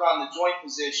just work on the joint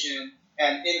position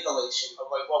and inhalation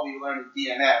of like what we learned in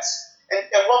DNS.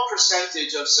 And what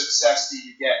percentage of success do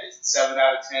you get? Is it 7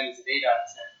 out of 10? Is it 8 out of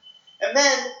 10? And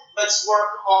then let's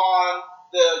work on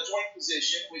the joint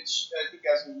position, which I think,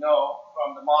 as we know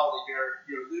from the model that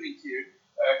you're alluding to,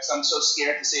 because I'm so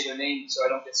scared to say their name so I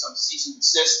don't get some cease and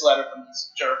desist letter from these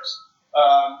jerks.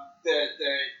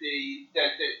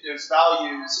 There's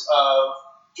values of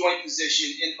joint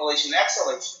position, inhalation,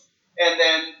 exhalation, and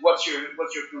then what's your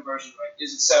conversion rate?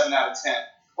 Is it 7 out of 10?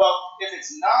 Well, if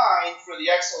it's 9 for the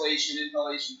exhalation,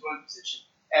 inhalation, joint position,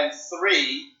 and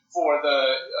 3 for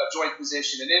the joint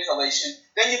position and inhalation,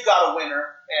 then you've got a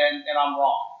winner, and I'm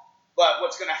wrong. But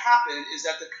what's going to happen is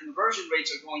that the conversion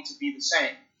rates are going to be the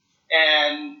same,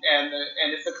 and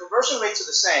if the conversion rates are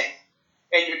the same,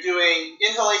 and you're doing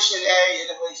inhalation A,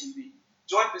 inhalation B,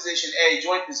 joint position A,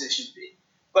 joint position B,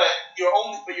 but you're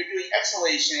doing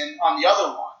exhalation on the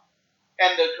other one,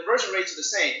 and the conversion rates are the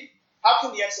same. How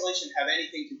can the exhalation have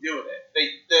anything to do with it?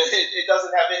 It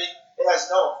doesn't have any. It has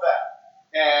no effect.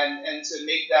 And to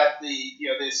make that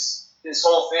this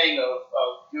whole thing of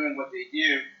doing what they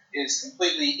do is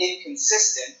completely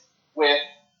inconsistent with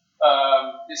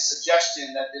this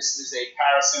suggestion that this is a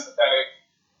parasympathetic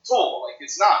tool. Like,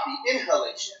 it's not. The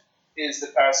inhalation is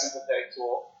the parasympathetic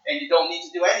tool, and you don't need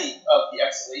to do any of the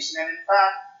exhalation. And in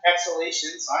fact,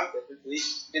 exhalation scientifically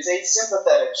is a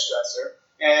sympathetic stressor.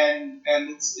 And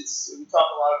it's we talk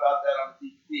a lot about that on the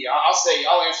DVD.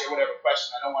 I'll answer whatever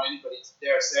question. I don't want anybody to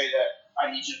dare say that I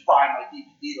need you to buy my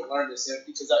DVD to learn this,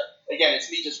 because again, it's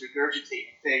me just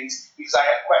regurgitating things because I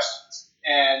have questions.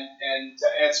 And to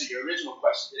answer your original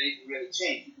question, did anything really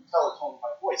change? You can tell the tone of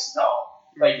my voice. No,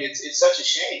 like it's such a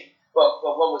shame. But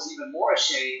what was even more a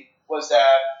shame was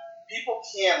that people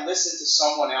can't listen to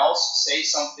someone else say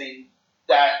something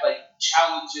that like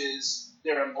challenges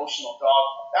their emotional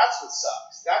dogma. That's what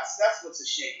sucks. That's what's a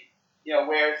shame.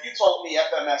 Where if you told me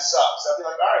FMS sucks, I'd be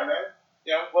like, all right, man.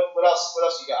 What else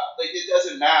you got? Like, it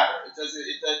doesn't matter.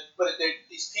 But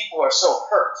these people are so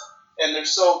hurt, and they're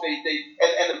so and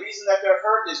the reason that they're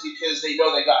hurt is because they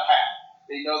know they got hacked.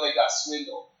 They know they got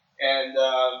swindled, and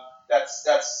I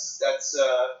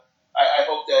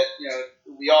hope that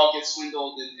we all get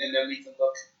swindled, and then we can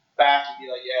look back and be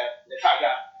like, yeah, I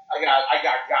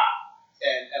got got.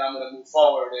 And I'm going to move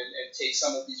forward and take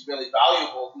some of these really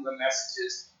valuable human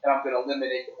messages, and I'm going to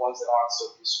eliminate the ones that aren't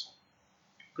so useful.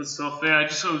 Good stuff. Yeah, I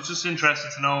was just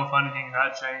interested to know if anything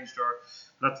had changed, or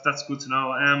that's good to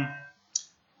know.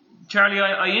 Charlie,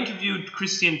 I interviewed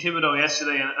Christian Thibodeau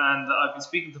yesterday, and I've been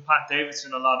speaking to Pat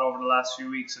Davidson a lot over the last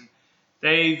few weeks, and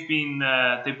they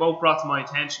both brought to my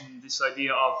attention this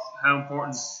idea of how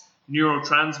important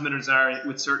neurotransmitters are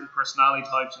with certain personality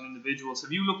types and individuals.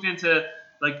 Have you looked into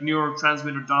like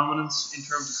neurotransmitter dominance in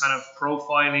terms of kind of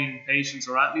profiling patients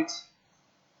or athletes?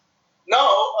 No,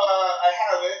 I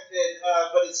haven't,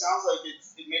 but it sounds like it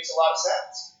makes a lot of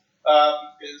sense,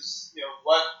 because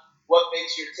what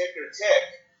makes your ticker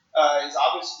tick is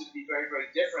obviously going to be very,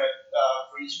 very different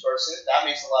for each person. That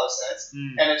makes a lot of sense.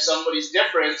 And if somebody's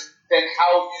different, then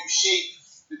how you shape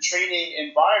the training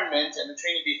environment and the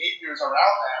training behaviors around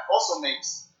that also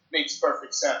makes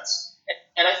perfect sense.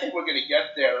 And I think we're going to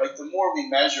get there. Like, the more we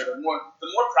measure, the more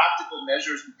practical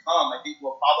measures become, I think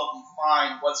we'll probably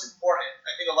find what's important.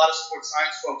 I think a lot of sports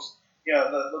science folks,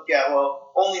 look at,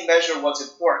 only measure what's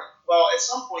important. Well, at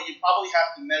some point, you probably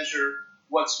have to measure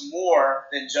what's more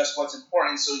than just what's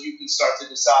important, so you can start to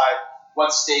decide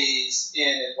what stays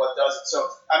in and what doesn't. So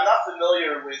I'm not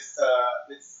familiar with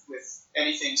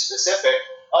anything specific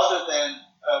other than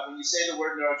when you say the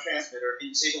word neurotransmitter and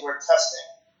you say the word testing.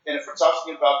 And if we're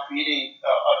talking about creating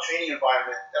a training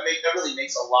environment, that really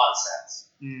makes a lot of sense.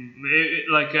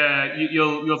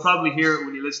 You'll probably hear it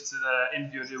when you listen to the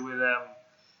interview I did with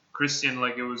Christian.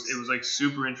 Like, it was like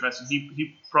super interesting.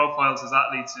 He profiles his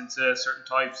athletes into certain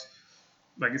types.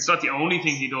 Like, it's not the only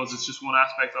thing he does; it's just one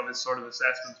aspect of his sort of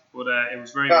assessment. But it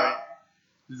was very,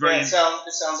 it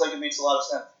sounds like it makes a lot of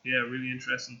sense. Yeah, really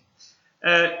interesting.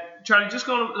 Charlie, just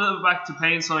going a little back to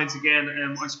pain science again.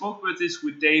 I spoke about this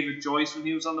with David Joyce when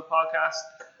he was on the podcast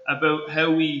about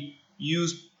how we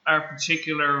use our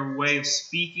particular way of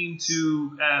speaking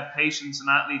to patients and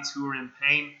athletes who are in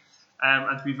pain,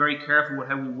 and to be very careful with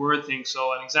how we word things.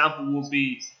 So an example would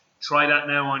be, try that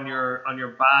now on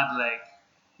your bad leg.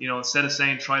 Instead of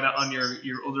saying try that on your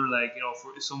other leg,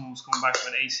 if someone was coming back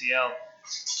from an ACL.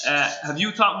 Have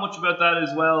you thought much about that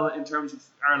as well in terms of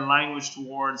our language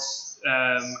towards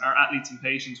our athletes and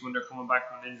patients when they're coming back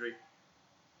from an injury?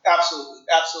 Absolutely,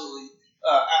 absolutely.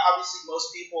 Obviously,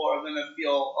 most people are going to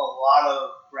feel a lot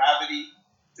of gravity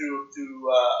through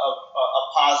a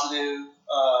positive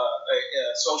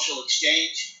social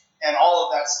exchange, and all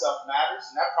of that stuff matters,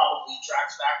 and that probably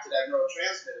tracks back to that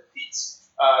neurotransmitter piece.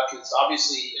 Because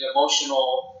obviously an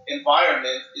emotional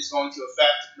environment is going to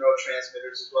affect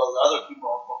neurotransmitters as well as other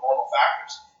people hormonal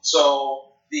factors.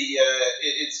 So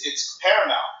it's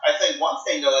paramount. I think one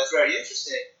thing though that's very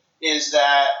interesting is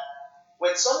that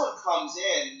when someone comes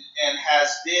in and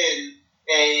has been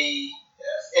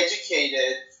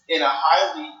educated in a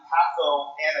highly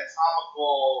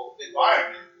patho-anatomical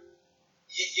environment,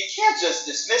 you can't just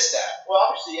dismiss that. Well,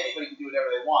 obviously anybody can do whatever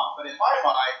they want, but in my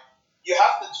mind, you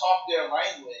have to talk their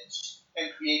language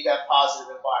and create that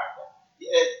positive environment.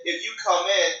 If you come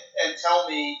in and tell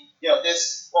me,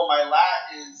 my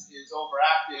lat is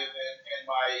overactive and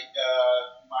my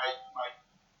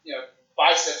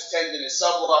biceps tendon is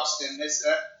subluxed and this,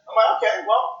 I'm like, okay,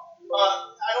 well,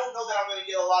 I don't know that I'm going to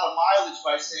get a lot of mileage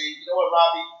by saying, you know what,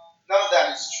 Robbie, none of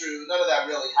that is true. None of that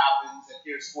really happens, and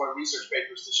here's 4 research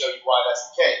papers to show you why that's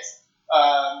the case.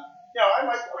 I'm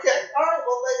like, okay, all right,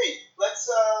 well, hey, let's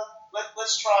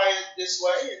try it this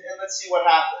way and let's see what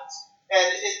happens. And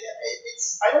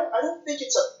I don't think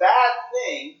it's a bad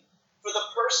thing for the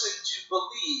person to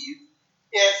believe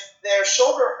if their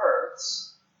shoulder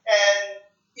hurts, and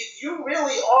if you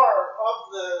really are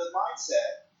of the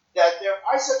mindset that their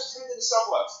biceps tendon to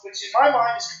subluxed, which in my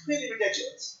mind is completely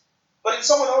ridiculous, but in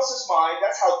someone else's mind,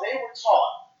 that's how they were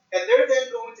taught, and they're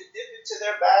then going to dip into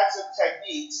their bags of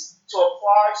techniques to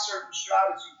apply certain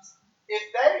strategies.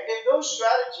 If those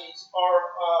strategies are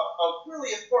a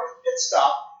really important pit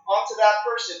stop onto that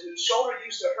person whose shoulder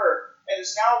used to hurt and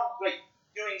is now doing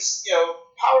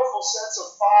powerful sets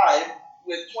of 5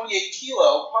 with 28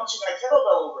 kilo punching that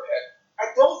kettlebell overhead,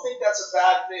 I don't think that's a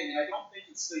bad thing, and I don't think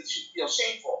it should feel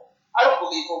shameful. I don't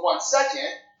believe for 1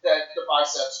 second that the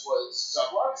biceps was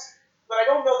subluxed, but I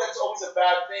don't know that it's always a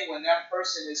bad thing when that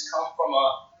person has come from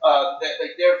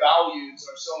their values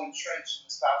are so entrenched in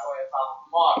this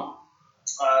patho-anatomical model.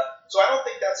 So I don't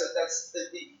think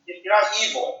you're not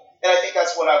evil, and I think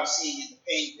that's what I was seeing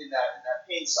in that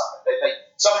pain summit. That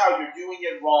somehow you're doing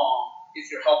it wrong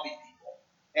if you're helping people,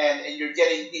 and you're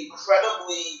getting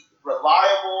incredibly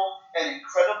reliable and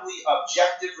incredibly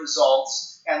objective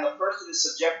results, and the person is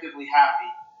subjectively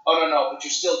happy. Oh no, but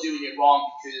you're still doing it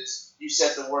wrong because you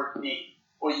said the word me,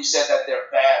 or you said that they're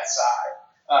bad side.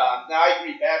 Now, I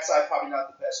agree, bad side probably not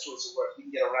the best choice of words. We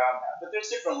can get around that. But there's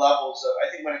different levels.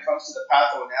 I think when it comes to the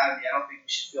pathoanatomy, I don't think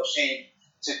we should feel shame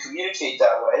to communicate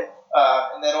that way.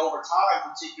 And then over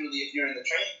time, particularly if you're in the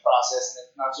training process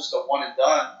and it's not just a one and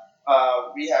done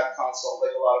rehab consult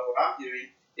like a lot of what I'm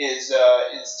doing, is to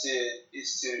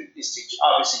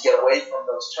obviously get away from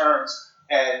those terms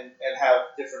and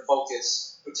have different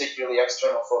focus, particularly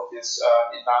external focus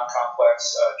in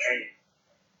non-complex training.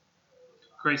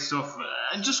 Great stuff.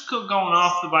 And just going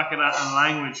off the back of that and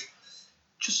language,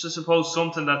 just I suppose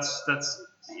something that's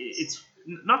it's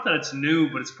not that it's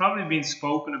new, but it's probably been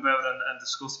spoken about and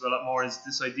discussed about a lot more, is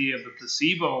this idea of the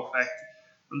placebo effect.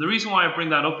 And the reason why I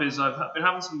bring that up is I've been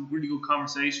having some really good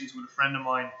conversations with a friend of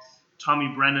mine, Tommy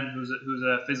Brennan, who's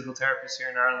a physical therapist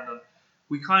here in Ireland, and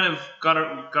we kind of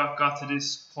got to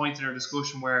this point in our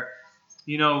discussion where,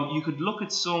 you could look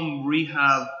at some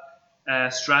rehab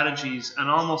strategies and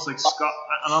almost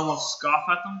scoff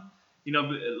at them.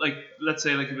 Let's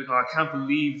say I can't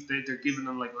believe they're giving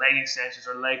them like leg extensions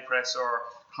or leg press or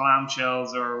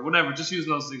clamshells or whatever, just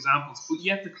using those as examples. But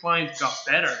yet the client got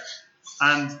better,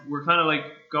 and we're kind of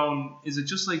like going, is it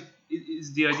just like,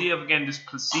 is the idea of, again, this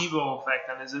placebo effect,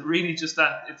 and is it really just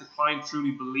that if the client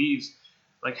truly believes,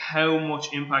 like how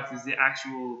much impact is the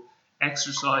actual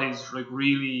exercise like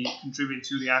really contributing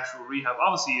to the actual rehab?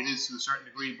 Obviously it is to a certain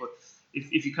degree, but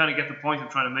if you kind of get the point I'm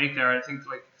trying to make there, I think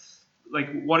like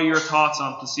what are your thoughts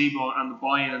on placebo and the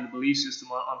buy-in and the belief system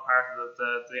on part of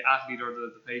the athlete or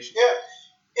the patient? Yeah,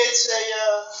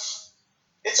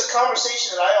 it's a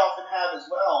conversation that I often have as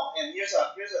well. And here's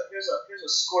a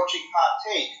scorching hot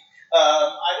take.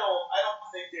 I don't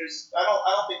think there's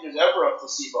ever a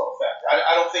placebo effect.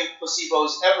 I don't think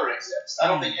placebos ever exist. I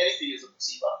don't think anything is a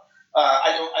placebo.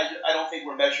 I don't think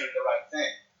we're measuring the right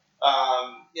thing.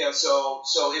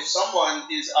 So if someone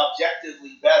is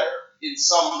objectively better in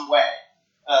some way,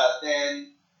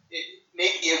 then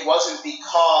maybe it wasn't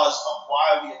because of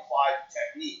why we applied the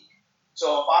technique.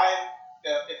 So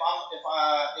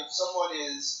if someone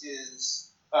is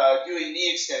doing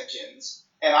knee extensions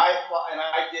and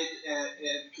I did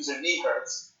because their knee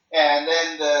hurts, and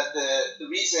then the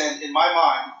reason in my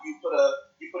mind you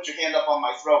put your hand up on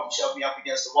my throat and shove me up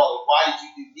against the wall, like, why did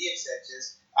you do knee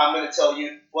extensions? I'm going to tell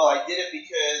you, well, I did it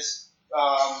because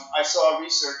I saw a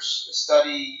research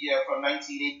study from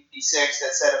 1986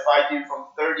 that said if I do from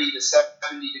 30 to 70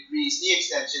 degrees knee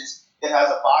extensions, it has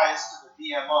a bias to the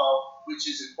VMO, which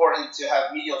is important to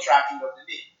have medial tracking of the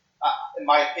knee. In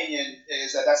my opinion,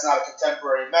 is that that's not a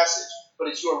contemporary message, but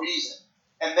it's your reason.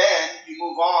 And then you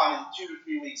move on, and 2 to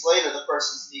 3 weeks later, the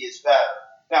person's knee is better.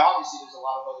 Now, obviously, there's a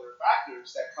lot of other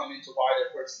factors that come into why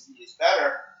that person's knee is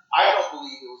better. I don't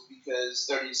believe it was because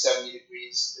 30 to 70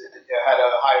 degrees had a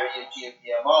higher EMG and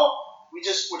VMO. We're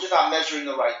just not measuring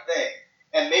the right thing.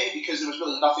 And maybe because there was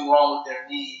really nothing wrong with their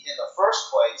knee in the first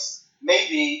place,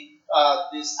 maybe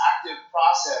this active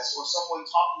process or someone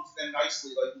talking to them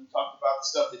nicely, like we talked about the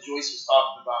stuff that Joyce was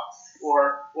talking about,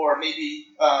 or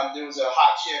maybe there was a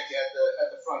hot chick at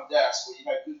the front desk where you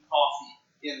had good coffee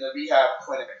in the rehab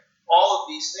clinic. All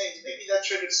of these things, maybe that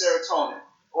triggered serotonin,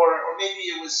 or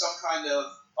maybe it was some kind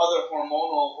of other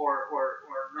hormonal or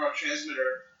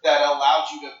neurotransmitter that allowed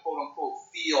you to quote unquote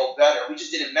feel better. We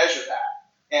just didn't measure that.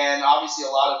 And obviously a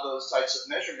lot of those types of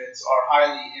measurements are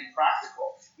highly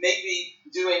impractical. Maybe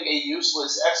doing a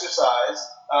useless exercise,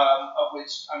 of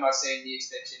which I'm not saying the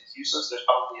extension is useless, there's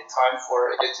probably a time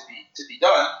for it to be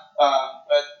done,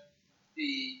 but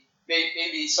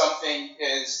maybe something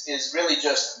is really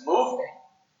just moving.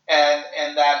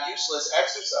 And that useless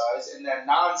exercise and that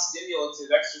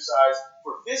non-stimulative exercise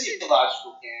for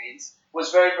physiological gains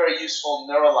was very, very useful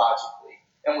neurologically.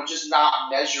 And we're just not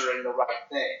measuring the right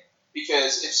thing.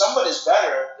 Because if someone is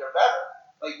better, they're better.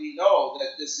 Like, we know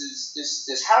that this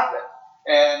happened.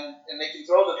 And they can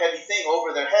throw the heavy thing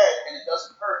over their head and it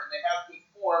doesn't hurt and they have good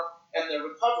form and they're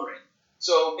recovering.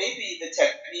 So maybe the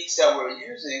techniques that we're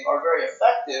using are very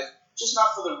effective, just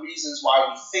not for the reasons why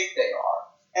we think they are.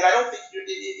 And I don't think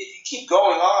if you keep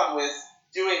going on with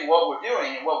doing what we're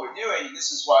doing, and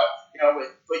this is what,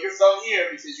 put your thumb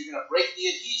here because you're going to break the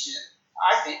adhesion,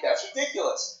 I think that's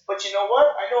ridiculous. But you know what?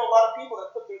 I know a lot of people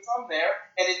that put their thumb there,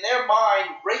 and in their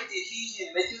mind, break the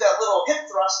adhesion, and they do that little hip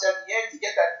thrust at the end to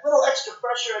get that little extra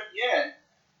pressure at the end.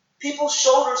 People's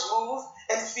shoulders move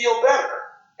and feel better,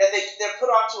 and they're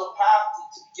put onto a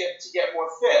path to get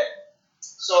more fit.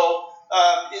 So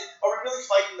are we really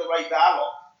fighting the right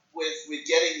battle with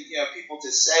getting people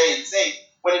to say and think,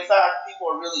 when in fact people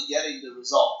are really getting the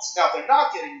results? Now, if they're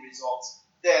not getting results,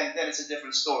 then it's a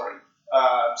different story.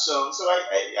 So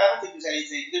I don't think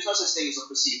there's no such thing as a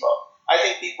placebo. I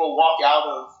think people walk out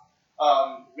of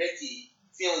Ricky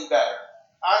feeling better.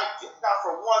 Not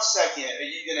for 1 second are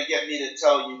you going to get me to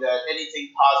tell you that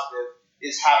anything positive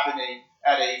is happening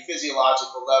at a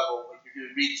physiological level when you're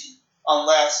doing Ricky,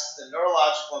 unless the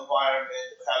neurological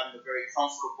environment of having a very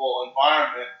comfortable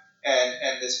environment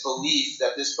and this belief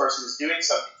that this person is doing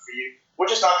something for you, we're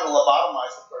just not going to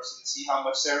lobotomize the person and see how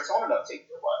much serotonin uptake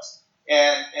there was.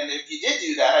 And if you did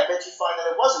do that, I bet you'd find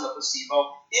that it wasn't a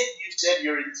placebo if you said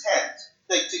your intent.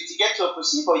 Like to get to a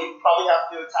placebo, you probably have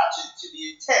to attach it to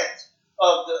the intent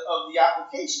of the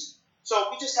application. So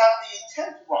we just have the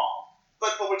intent wrong,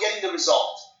 but we're getting the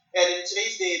result. And in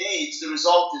today's day and age, the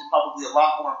result is probably a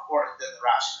lot more important than the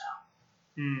rationale.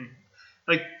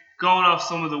 Like going off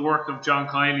some of the work of John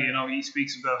Kiley, he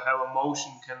speaks about how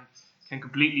emotion can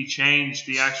completely change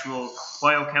the actual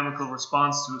biochemical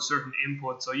response to a certain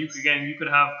input. So you could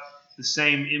have the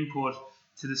same input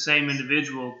to the same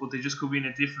individual, but they just could be in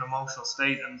a different emotional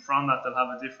state, and from that they'll have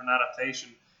a different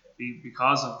adaptation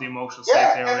because of the emotional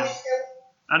state they're in.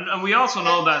 And we also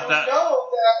know that.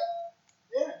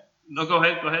 No, go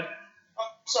ahead. I'm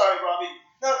sorry, Robbie.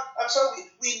 No, I'm sorry.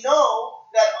 We know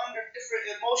that under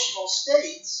different emotional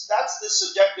states, that's the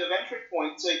subjective entry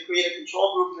point to create a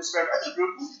control group and a experimental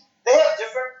group. They have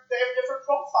different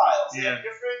profiles. They have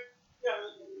different,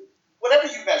 whatever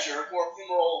you measure, or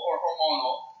humoral or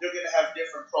hormonal, they're going to have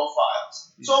different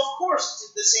profiles. So of course,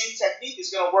 the same technique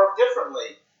is going to work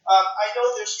differently. I know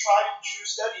there's tried and true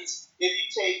studies. If you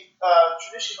take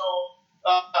traditional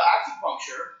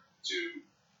acupuncture to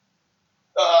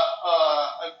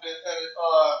a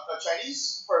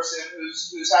Chinese person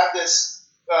who's had this,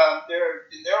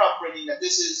 in their upbringing that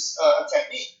this is a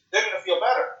technique, they're going to feel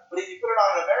better. But if you put it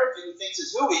on an American who thinks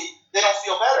it's hooey, they don't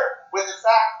feel better. When in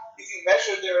fact, if you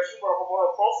measure their humoral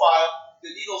hormonal profile,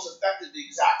 the needles affected the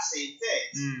exact same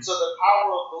things. So the power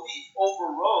of belief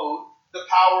overrode the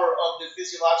power of the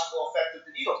physiological effect of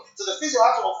the needles. So the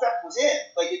physiological effect was in.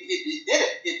 Like, it did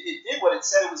it. It did what it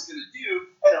said it was going to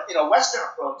do in a Western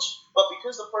approach. But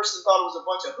because the person thought it was a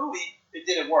bunch of hooey, it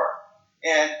didn't work.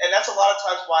 And that's a lot of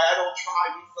times why I don't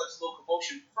try reflex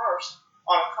locomotion first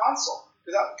on a console.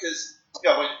 Because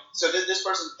so this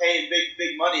person's paying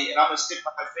big money, and I'm going to stick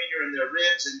my finger in their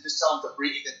ribs and just tell them to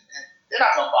breathe, and they're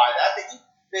not going to buy that.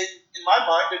 They, in my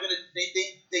mind,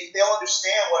 they'll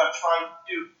understand what I'm trying to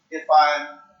do if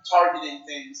I'm targeting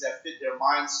things that fit their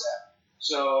mindset.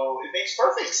 So it makes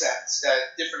perfect sense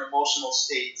that different emotional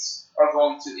states are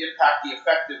going to impact the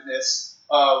effectiveness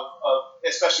of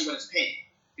especially when it's pain,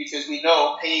 because we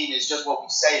know pain is just what we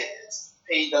say it is.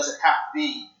 Pain doesn't have to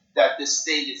be that this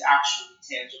thing is actually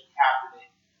tangibly happening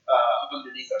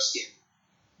underneath our skin.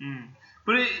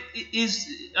 But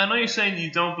I know you're saying you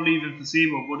don't believe in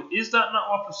placebo, but is that not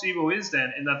what placebo is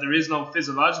then, in that there is no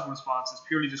physiological response? It's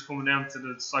purely just coming down to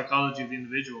the psychology of the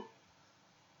individual.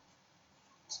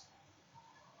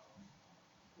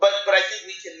 But I think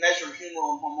we can measure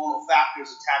humoral and hormonal factors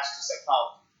attached to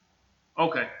psychology.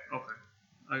 Okay.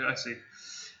 I see.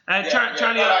 Charlie,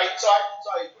 so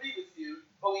I agree with you,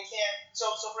 but we can't. So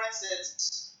for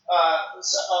instance,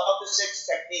 of the 6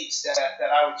 techniques that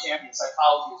I would champion,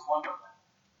 psychology is one of them.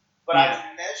 But I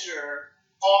can measure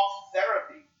talk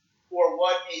therapy, or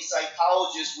what a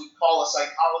psychologist would call a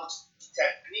psychology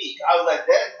technique. I would let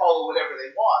them call it whatever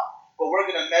they want, but we're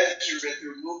going to measure it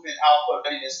through movement, output,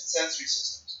 readiness, and sensory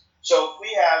systems. So if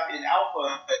we have an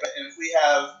output, and if we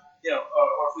have,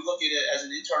 or if we look at it as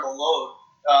an internal load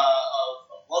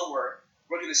of blood work,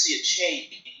 we're going to see a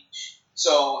change.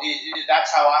 So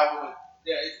that's how I would.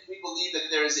 If we believe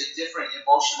that there is a different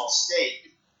emotional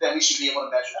state, then we should be able to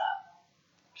measure that.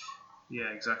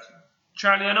 Yeah, exactly.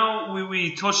 Charlie, I know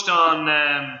we touched on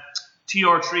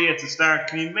TR3 at the start.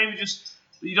 Can you maybe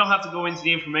you don't have to go into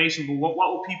the information, but what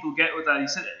will people get with that? I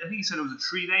think he said it was a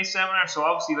 3-day seminar, so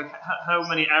obviously, like, how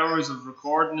many hours of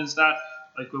recording is that?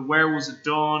 Like, where was it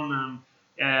done?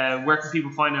 Where can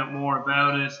people find out more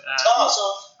about it?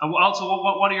 And also,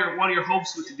 what are your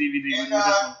hopes with the DVD? With this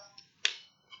one?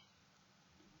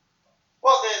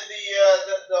 Well,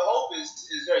 the hope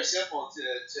is very simple to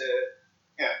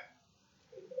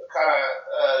kind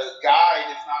of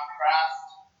guide, if not craft,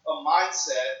 a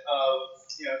mindset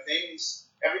of things.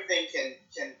 Everything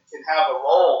can have a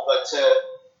role, but to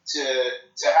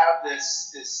have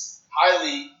this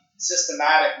highly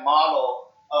systematic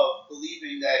model of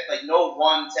believing that, like, no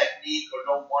one technique or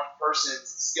no one person's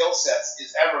skill sets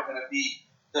is ever going to be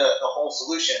the whole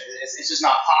solution. It's just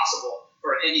not possible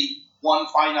for any one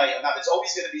finite amount. It's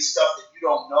always going to be stuff that you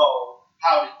don't know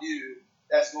how to do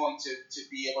that's going to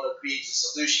be able to create the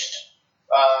solution.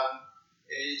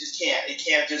 It just can't. It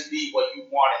can't just be what you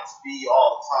want it to be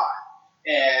all the time,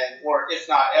 or if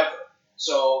not ever.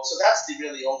 So that's the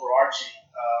really overarching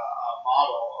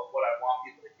model of what I want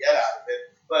people to get out of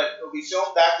it. But we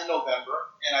filmed back in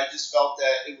November, and I just felt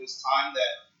that it was time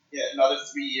that another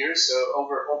 3 years, so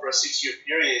over a 6-year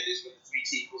period, is when the 3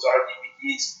 T equals R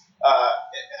DVDs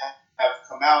have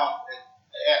come out.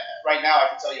 And right now,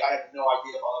 I can tell you, I have no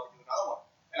idea if I'll ever do another one.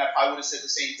 And I probably would have said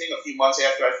the same thing a few months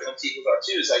after I filmed T equals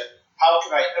R2. It's like, how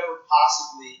could I ever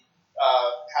possibly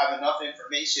have enough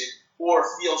information or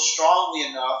feel strongly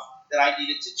enough that I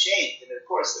needed to change? And of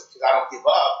course, because I don't give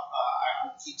up,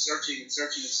 I keep searching and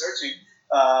searching and searching,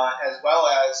 as well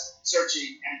as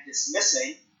searching and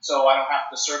dismissing, so I don't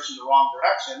have to search in the wrong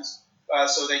directions.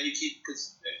 So that you keep,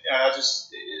 because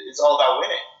it's all about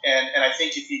winning. And I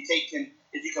think if you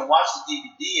can watch the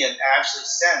DVD and actually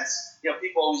sense,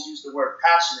 people always use the word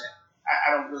passionate.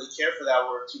 I don't really care for that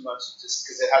word too much, just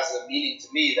because it has a meaning to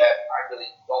me that I really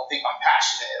don't think I'm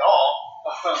passionate at all.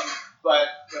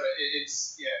 But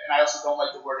it's, and I also don't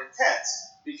like the word intense,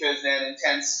 because then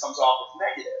intense comes off as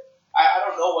negative. I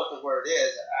don't know what the word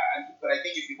is, but I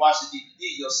think if you watch the DVD,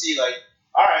 you'll see, like,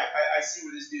 all right, I see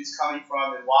where this dude's coming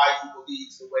from and why he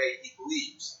believes the way he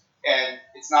believes. And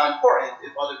it's not important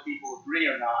if other people agree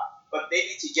or not, but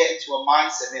maybe to get into a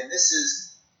mindset, man, this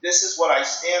is what I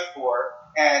stand for,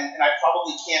 and I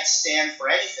probably can't stand for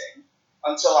anything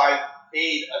until I've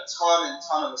made a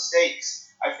ton of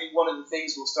mistakes. I think one of the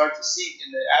things we'll start to see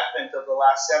in the advent of the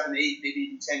last 7, 8, maybe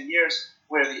even 10 years,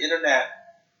 where the internet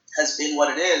has been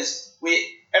what it is,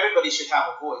 everybody should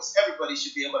have a voice. Everybody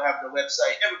should be able to have their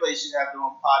website. Everybody should have their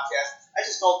own podcast. I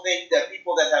just don't think that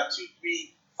people that have 2,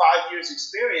 3, 5 years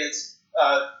experience,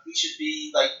 we should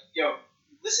be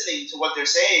listening to what they're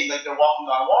saying like they're walking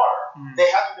on water. They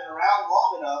haven't been around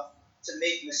long enough to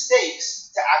make mistakes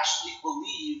to actually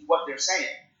believe what they're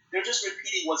saying. They're just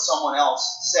repeating what someone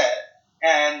else said.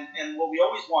 And what we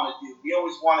always want to do, we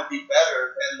always want to be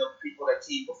better than the people that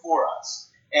came before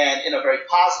us. And in a very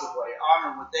positive way,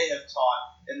 honor what they have taught,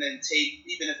 and then take,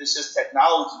 even if it's just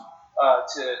technology,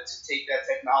 to take that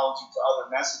technology to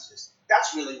other messages.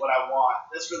 That's really what I want.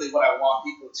 That's really what I want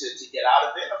people to get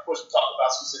out of it. And of course, we talk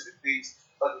about specific things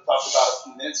like we talked about a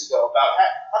few minutes ago about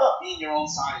how about being your own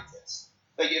scientist.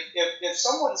 Like if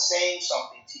someone's saying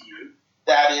something to you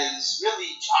that is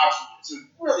really charging you, so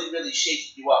really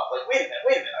shaking you up, like wait a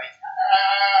minute,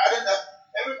 I didn't know.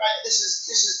 This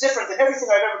is different than everything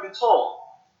I've ever been told.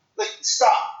 Like,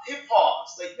 stop, hit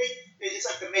pause. Like, it's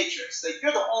like the Matrix. Like,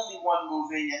 you're the only one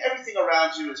moving, and everything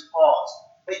around you is paused.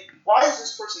 Like, why is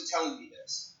this person telling me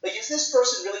this? Like, is this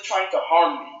person really trying to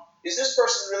harm me? Is this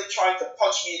person really trying to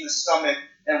punch me in the stomach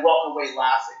and walk away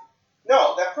laughing?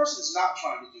 No, that person's not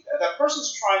trying to do that. That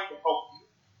person's trying to help you.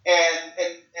 And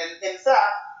in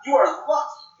fact, you are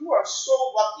lucky. You are so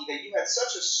lucky that you had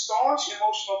such a staunch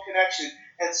emotional connection,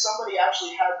 and somebody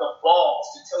actually had the balls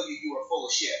to tell you you were full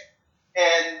of shit.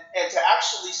 And to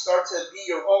actually start to be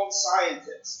your own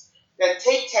scientist. And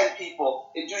take 10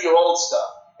 people and do your old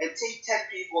stuff. And take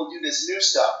 10 people and do this new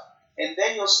stuff. And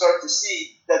then you'll start to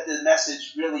see that the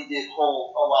message really did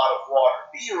hold a lot of water.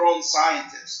 Be your own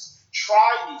scientist.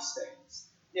 Try these things.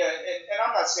 Yeah, and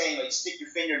I'm not saying like stick your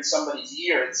finger in somebody's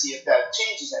ear and see if that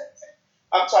changes anything.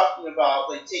 I'm talking about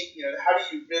like how do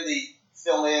you really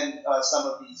fill in some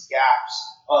of these gaps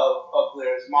of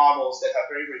there's models that have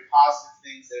very, very positive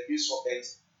things, that are useful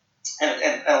things,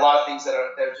 and a lot of things that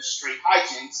are just straight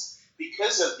hijinks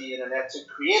because of the internet to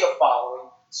create a following.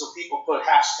 So people put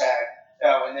hashtag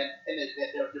and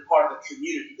they're part of the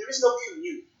community. There is no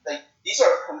community. Like these are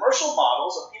commercial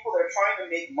models of people that are trying to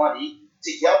make money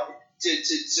to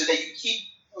so that you keep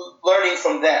learning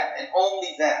from them and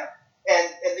only them.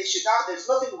 And they should not. There's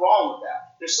nothing wrong with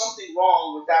that. There's something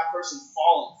wrong with that person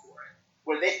falling for it,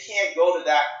 where they can't go to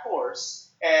that course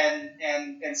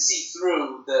and see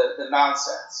through the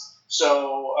nonsense.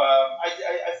 So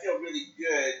I feel really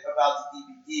good about the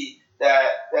DVD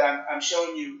that I'm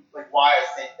showing you like why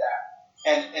I think that.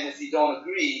 And if you don't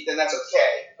agree, then that's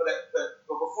okay. But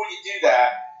before you do that,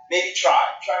 maybe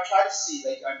try to see.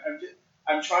 Like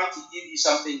I'm trying to give you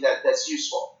something that's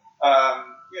useful. And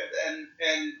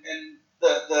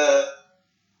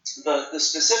the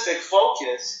specific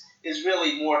focus is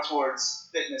really more towards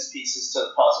fitness pieces to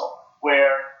the puzzle,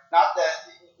 where not that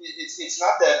it's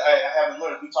not that I haven't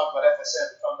learned. We talk about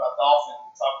FSM, we talk about dolphin,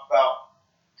 we talk about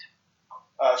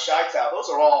Chi-Tao. Those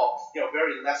are all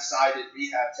very left-sided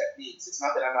rehab techniques. It's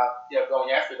not that I'm not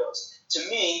going after those. To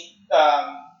me,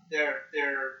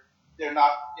 they're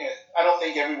not. I don't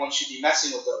think everyone should be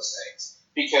messing with those things,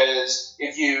 because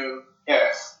if you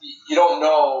don't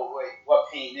know what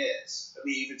pain is.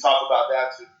 We even talk about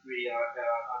that to a degree on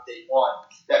day one.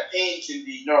 That pain can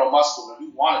be neuromuscular. We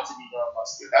want it to be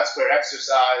neuromuscular. That's where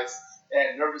exercise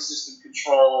and nervous system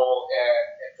control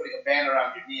and putting a band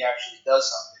around your knee actually does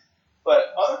something.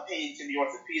 But other pain can be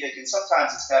orthopedic, and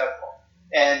sometimes it's medical.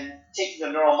 And taking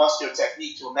a neuromuscular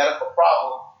technique to a medical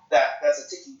problem, that's a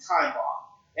ticking time bomb.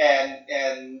 And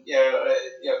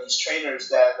these trainers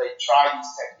that they try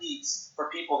these techniques for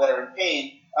people that are in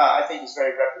pain, I think is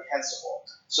very reprehensible.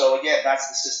 So again, that's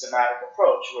the systematic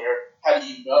approach. Where how do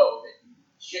you know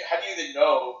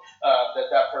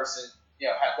that person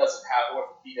doesn't have an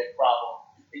orthopedic problem,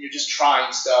 and you're just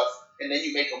trying stuff, and then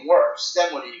you make them worse.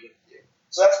 Then what are you going to do?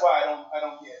 So that's why I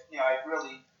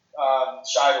really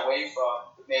shied away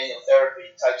from the manual therapy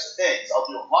types of things. I'll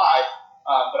do them live,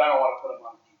 but I don't want to put them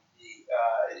on DVD.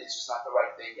 It's just not the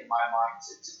right thing in my mind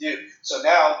to do. So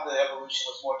now the evolution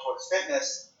was more towards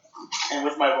fitness, and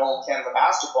with my role in Canada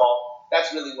Basketball,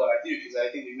 that's really what I do, because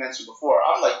I think we mentioned before,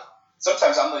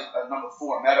 sometimes I'm like a number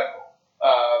 4 medical.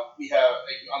 We have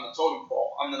on the totem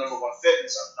pole, I'm the number 1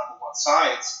 fitness, I'm the number 1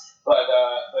 science, but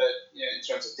in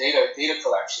terms of data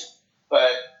collection.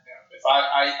 But if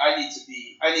I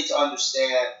need to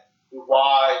understand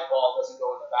why the ball doesn't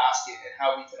go in the basket and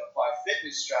how we can apply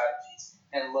fitness strategies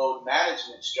and load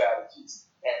management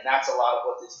strategies. And that's a lot of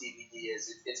what this DVD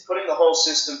is. It's putting the whole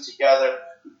system together.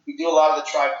 We do a lot of the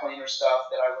triplanar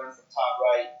stuff that I learned from Todd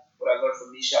Wright, what I learned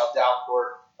from Michel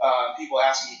Dalcourt. People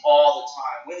ask me all the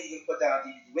time, when are you going to put that on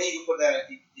DVD? When are you going to put that on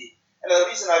DVD? And the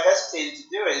reason I've hesitated to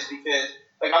do it is because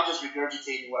I'm just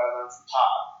regurgitating what I learned from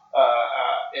Todd.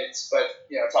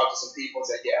 Talk to some people and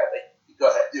say, go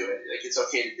ahead, do it. It's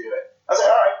okay to do it. I was like,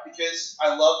 all right, because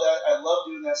I love that. I love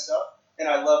doing that stuff, and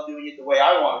I love doing it the way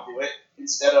I want to do it,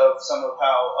 instead of some of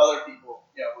how other people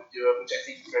would do it, which I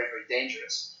think is very, very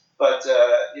dangerous. But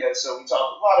so we talk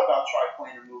a lot about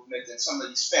triplanar movement and some of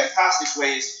these fantastic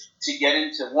ways to get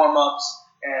into warm-ups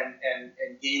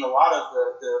and gain a lot of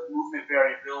the movement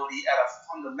variability at a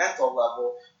fundamental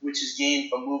level, which is gained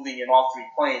from moving in all three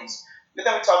planes. But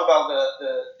then we talk about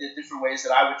the different ways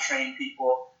that I would train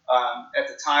people. At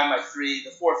the time,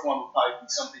 the fourth one would probably be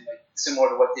something like similar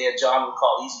to what Dan John would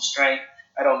call easy strength.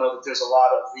 I don't know that there's a lot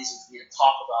of reason for me to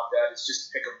talk about that. It's just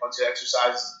to pick a bunch of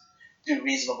exercises, do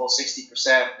reasonable 60%.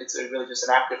 It's really just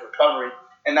an active recovery.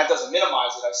 And that doesn't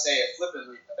minimize it. I say it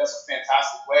flippantly, but that's a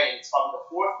fantastic way. And it's probably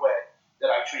the fourth way that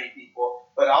I train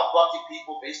people. But I'll bucket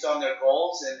people based on their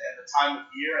goals and the time of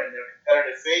year and their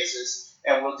competitive phases.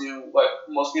 And we'll do what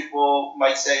most people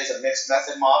might say is a mixed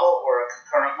method model or a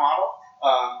concurrent model.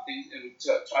 And we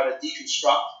try to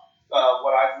deconstruct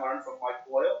what I've learned from Mike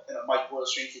Boyle in a Mike Boyle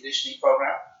strength conditioning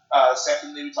program.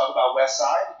 Secondly, we talk about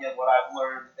Westside, again, what I've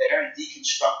learned there, and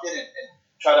deconstruct it and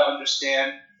try to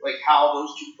understand like how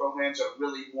those two programs are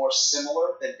really more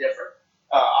similar than different.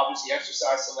 Obviously,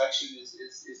 exercise selection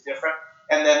is different.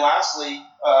 And then lastly,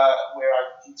 where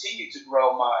I continue to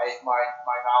grow my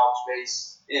knowledge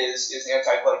base is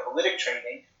anti-glycolytic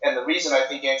training. And the reason I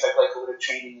think anti-glycolytic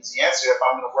training is the answer, if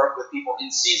I'm going to work with people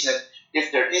in season,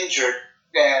 if they're injured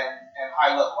and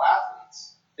high-level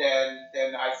athletes,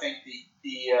 then I think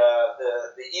the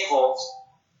evils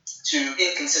to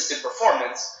inconsistent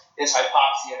performance is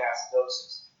hypoxia and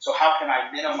acidosis. So how can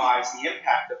I minimize the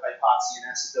impact of hypoxia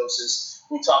and acidosis?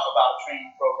 We talk about a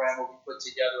training program where we put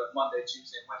together a Monday,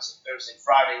 Tuesday, Wednesday, Thursday,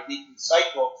 Friday weekly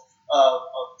cycle of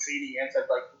training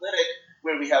anti-glycolytic,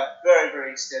 where we have very,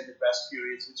 very extended rest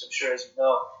periods, which I'm sure, as you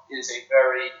know, is a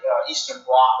very Eastern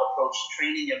Bloc approach to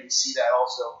training, and we see that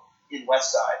also in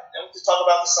Westside. And to talk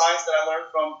about the science that I learned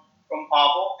from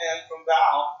Pavel and from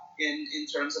Val in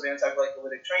terms of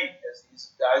anti-glycolytic training, as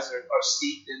these guys are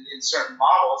steeped in certain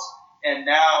models, and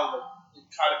now they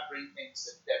try to bring things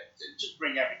that just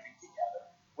bring everything together.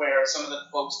 Where some of the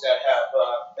folks that have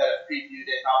previewed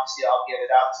it, and obviously I'll get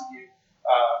it out to you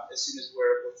as soon as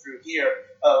we're through here.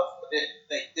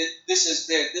 This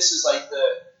is like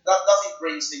nothing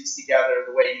brings things together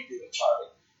the way you do it, Charlie.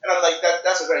 And I'm like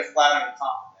that's a very flattering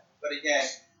compliment. But again,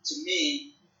 to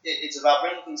me, it's about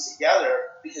bringing things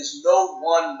together because no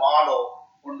one model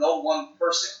or no one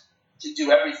person can do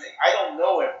everything. I don't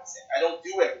know everything. I don't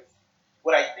do everything.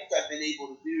 What I think I've been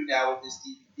able to do now with this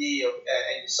DVD,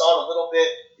 and you saw it a little bit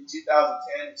in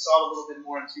 2010, you saw it a little bit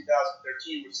more in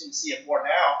 2013, we're seeing to see it more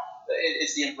now,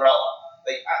 it's the umbrella.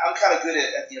 Like I'm kind of good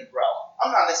at the umbrella. I'm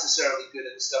not necessarily good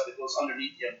at the stuff that goes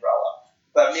underneath the umbrella,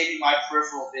 but maybe my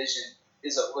peripheral vision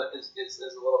is a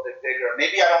little bit bigger.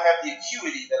 Maybe I don't have the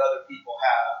acuity that other people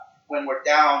have when we're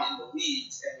down in the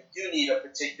weeds, and we do need a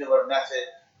particular method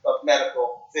of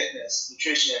medical fitness,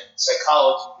 nutrition,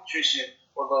 psychology, nutrition,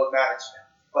 or load management.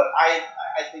 But I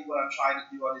think what I'm trying to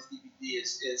do on this DVD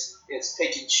is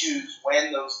pick and choose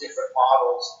when those different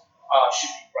models should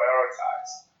be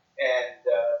prioritized. And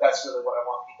that's really what I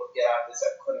want people to get out of this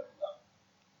at clinical level.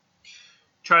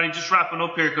 Charlie, just wrapping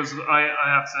up here because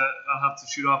I'll have to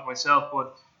shoot off myself,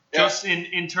 but just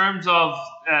in terms of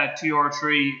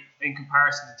TR3 in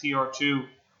comparison to TR2,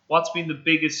 what's been the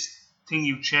biggest thing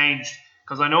you've changed?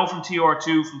 Because I know from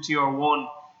TR2, from TR1,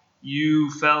 you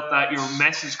felt that your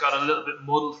message got a little bit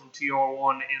muddled from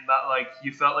TR1 in that like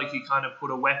you felt like you kind of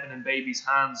put a weapon in baby's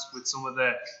hands with some of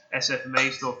the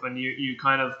SFMA stuff, and you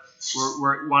kind of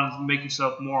were wanted to make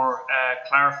yourself more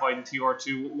clarified in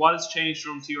TR2. What has changed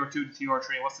from TR2 to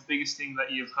TR3? What's the biggest thing that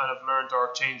you've kind of learned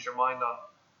or changed your mind on?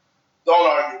 Don't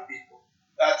argue with people.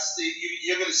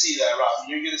 You're going to see that, Rob.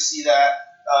 You're going to see that.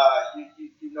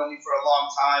 You know me for a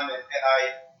long time,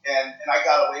 and I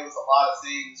got away with a lot of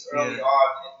things early on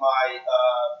in my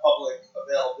public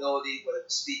availability, whether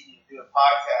it's speaking or doing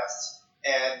podcasts,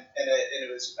 and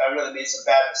it was I really made some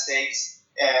bad mistakes,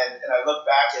 and I look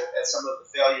back at some of the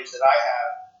failures that I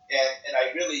have, and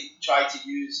I really tried to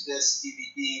use this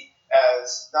DVD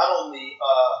as not only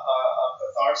a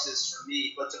catharsis for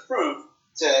me, but to prove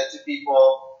to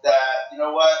people that, you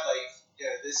know what,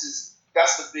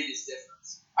 that's the biggest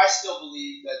difference. I still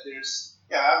believe that there's,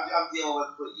 I'm dealing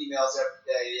with emails every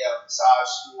day, massage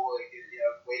school,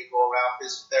 way to go around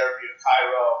physical therapy or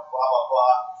Cairo, blah, blah,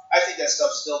 blah. I think that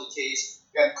stuff's still the case,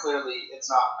 and clearly it's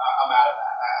not, I'm out of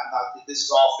that. I'm not, this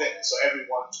is all fitness, so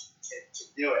everyone can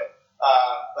do it.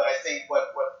 But I think what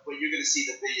you're going to see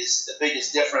the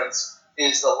biggest difference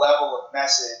is the level of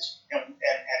message and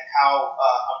how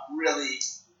I'm really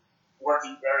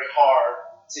working very hard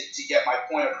to get my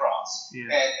point across. Yeah.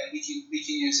 And we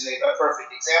can use a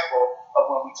perfect example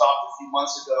of when we talked a few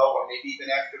months ago, or maybe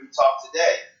even after we talked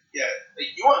today.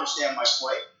 You understand my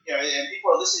point, and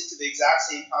people are listening to the exact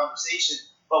same conversation.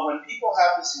 But when people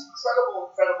have this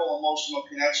incredible emotional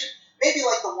connection, maybe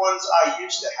like the ones I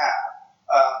used to have.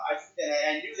 And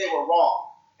I knew they were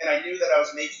wrong, and I knew that I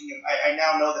was making. I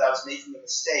now know that I was making a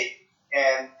mistake,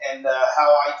 and how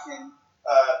I can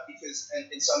because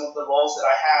in some of the roles that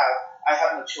I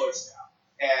have no choice now,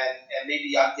 and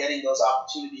maybe I'm getting those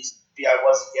opportunities maybe I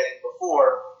wasn't getting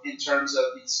before in terms of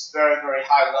these very very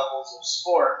high levels of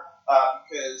sport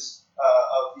because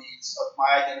of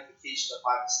my identification of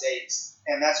my mistakes,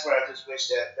 and that's where I just wish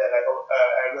that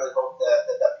I really hope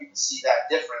that people see that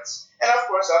difference. And of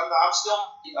course, I'm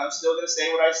still going to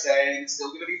say what I say, and it's still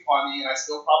going to be funny, and I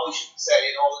still probably shouldn't say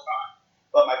it all the time.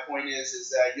 But my point is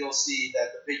that you'll see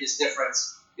that the biggest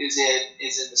difference is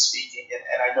in the speaking,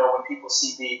 and I know when people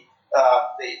see me,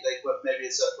 they maybe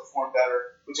it's perform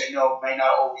better, which I know may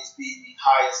not always be the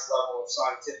highest level of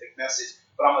scientific message.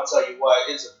 But I'm gonna tell you what,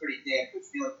 it's a pretty damn good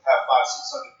feeling to have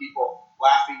 500-600 people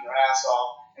laughing their ass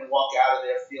off and walk out of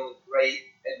there feeling great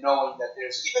and knowing that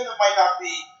there's even there might not be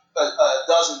a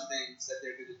dozen things that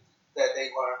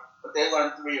they learn, but they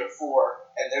learn 3 or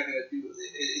 4 and they're gonna do it.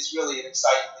 It's really an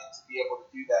exciting thing to be able to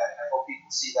do that, and I hope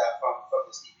people see that from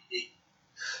this DVD.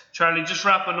 Charlie, just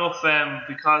wrapping up,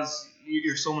 because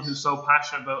you're someone who's so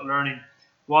passionate about learning.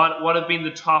 What have been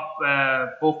the top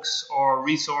books or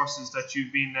resources that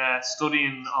you've been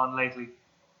studying on lately?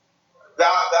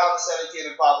 Val Seneca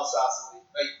and Pablo Sassoli.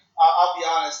 I'll be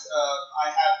honest, I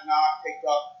have not picked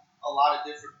up a lot of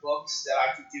different books that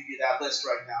I could give you that list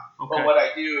right now. Okay. But what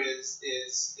I do is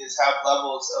have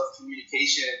levels of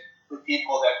communication with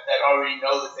people that already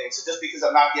know the thing. So just because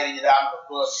I'm not getting it out of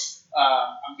a book,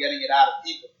 I'm getting it out of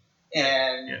people.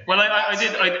 And yeah. Well,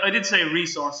 I did say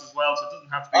resource as well, so it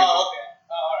doesn't have to be. Oh, okay.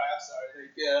 All right. I'm sorry.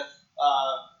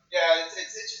 Yeah,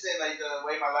 it's interesting. Like the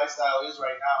way my lifestyle is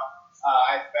right now,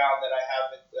 I found that I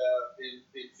haven't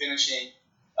been finishing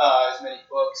as many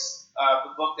books.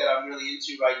 The book that I'm really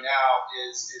into right now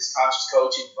is Conscious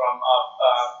Coaching from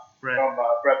Brett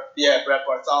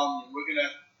Bartholomew. We're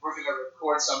gonna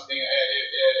record something.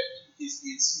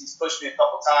 He's pushed me a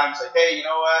couple times. Like, hey, you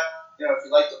know what? If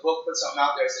you like the book, put something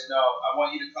out there. I said, no, I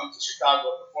want you to come to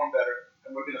Chicago and perform better,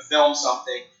 and we're going to film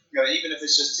something. Even if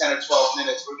it's just 10 or 12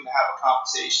 minutes, we're going to have a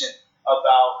conversation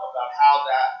about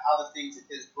how the things in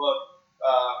his book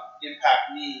impact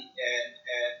me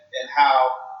and how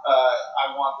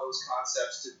I want those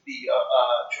concepts to be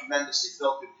tremendously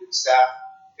filtered to the staff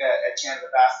at Canada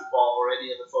Basketball or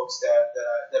any of the folks that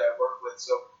I work with.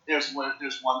 So there's one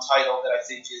title that I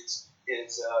think is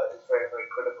very, very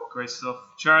critical. Great stuff.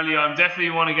 Charlie, I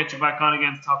definitely want to get you back on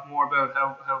again to talk more about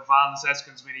how Val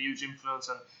Nizinskin's been a huge influence,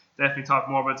 and definitely talk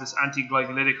more about this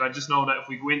anti-glycolytic. I just know that if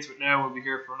we go into it now, we'll be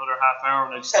here for another half hour,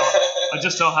 and I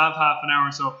just don't have half an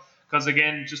hour. So, because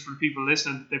again, just for the people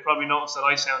listening, they probably notice that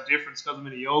I sound different because I'm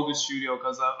in a yoga studio,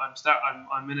 because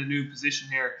I'm in a new position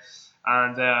here,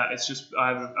 and it's just I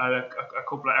had a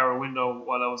couple of hour window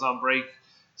while I was on break.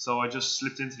 So I just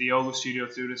slipped into the yoga studio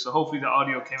through this. So hopefully the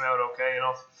audio came out okay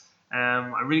enough.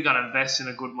 I really got to invest in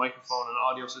a good microphone and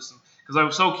audio system, because I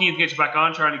was so keen to get you back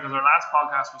on, Charlie, because our last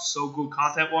podcast was so good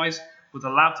content-wise, but the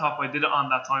laptop I did it on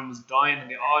that time was dying, and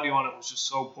the audio on it was just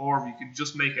so poor. You could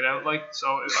just make it out like. So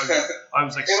I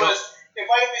was like, It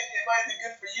might have been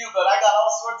good for you, but I got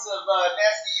all sorts of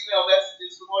nasty email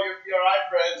messages from all your PRI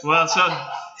friends. Well,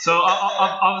 so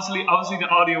obviously the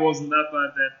audio wasn't that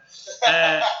bad then.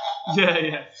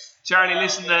 Yeah. Charlie,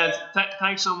 listen,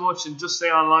 thanks so much, and just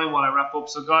stay online while I wrap up.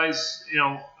 So, guys,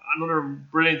 another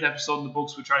brilliant episode in the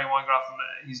books with Charlie Weingraf,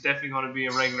 and he's definitely going to be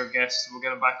a regular guest. We'll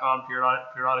get him back on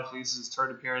periodically. This is his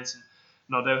third appearance, and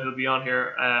no doubt he'll be on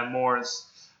here more as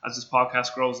this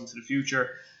podcast grows into the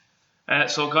future.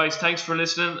 So, guys, thanks for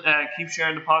listening. Keep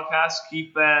sharing the podcast.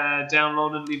 Keep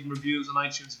downloading, leaving reviews on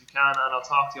iTunes if you can, and I'll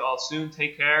talk to you all soon.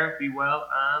 Take care, be well,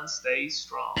 and stay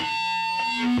strong.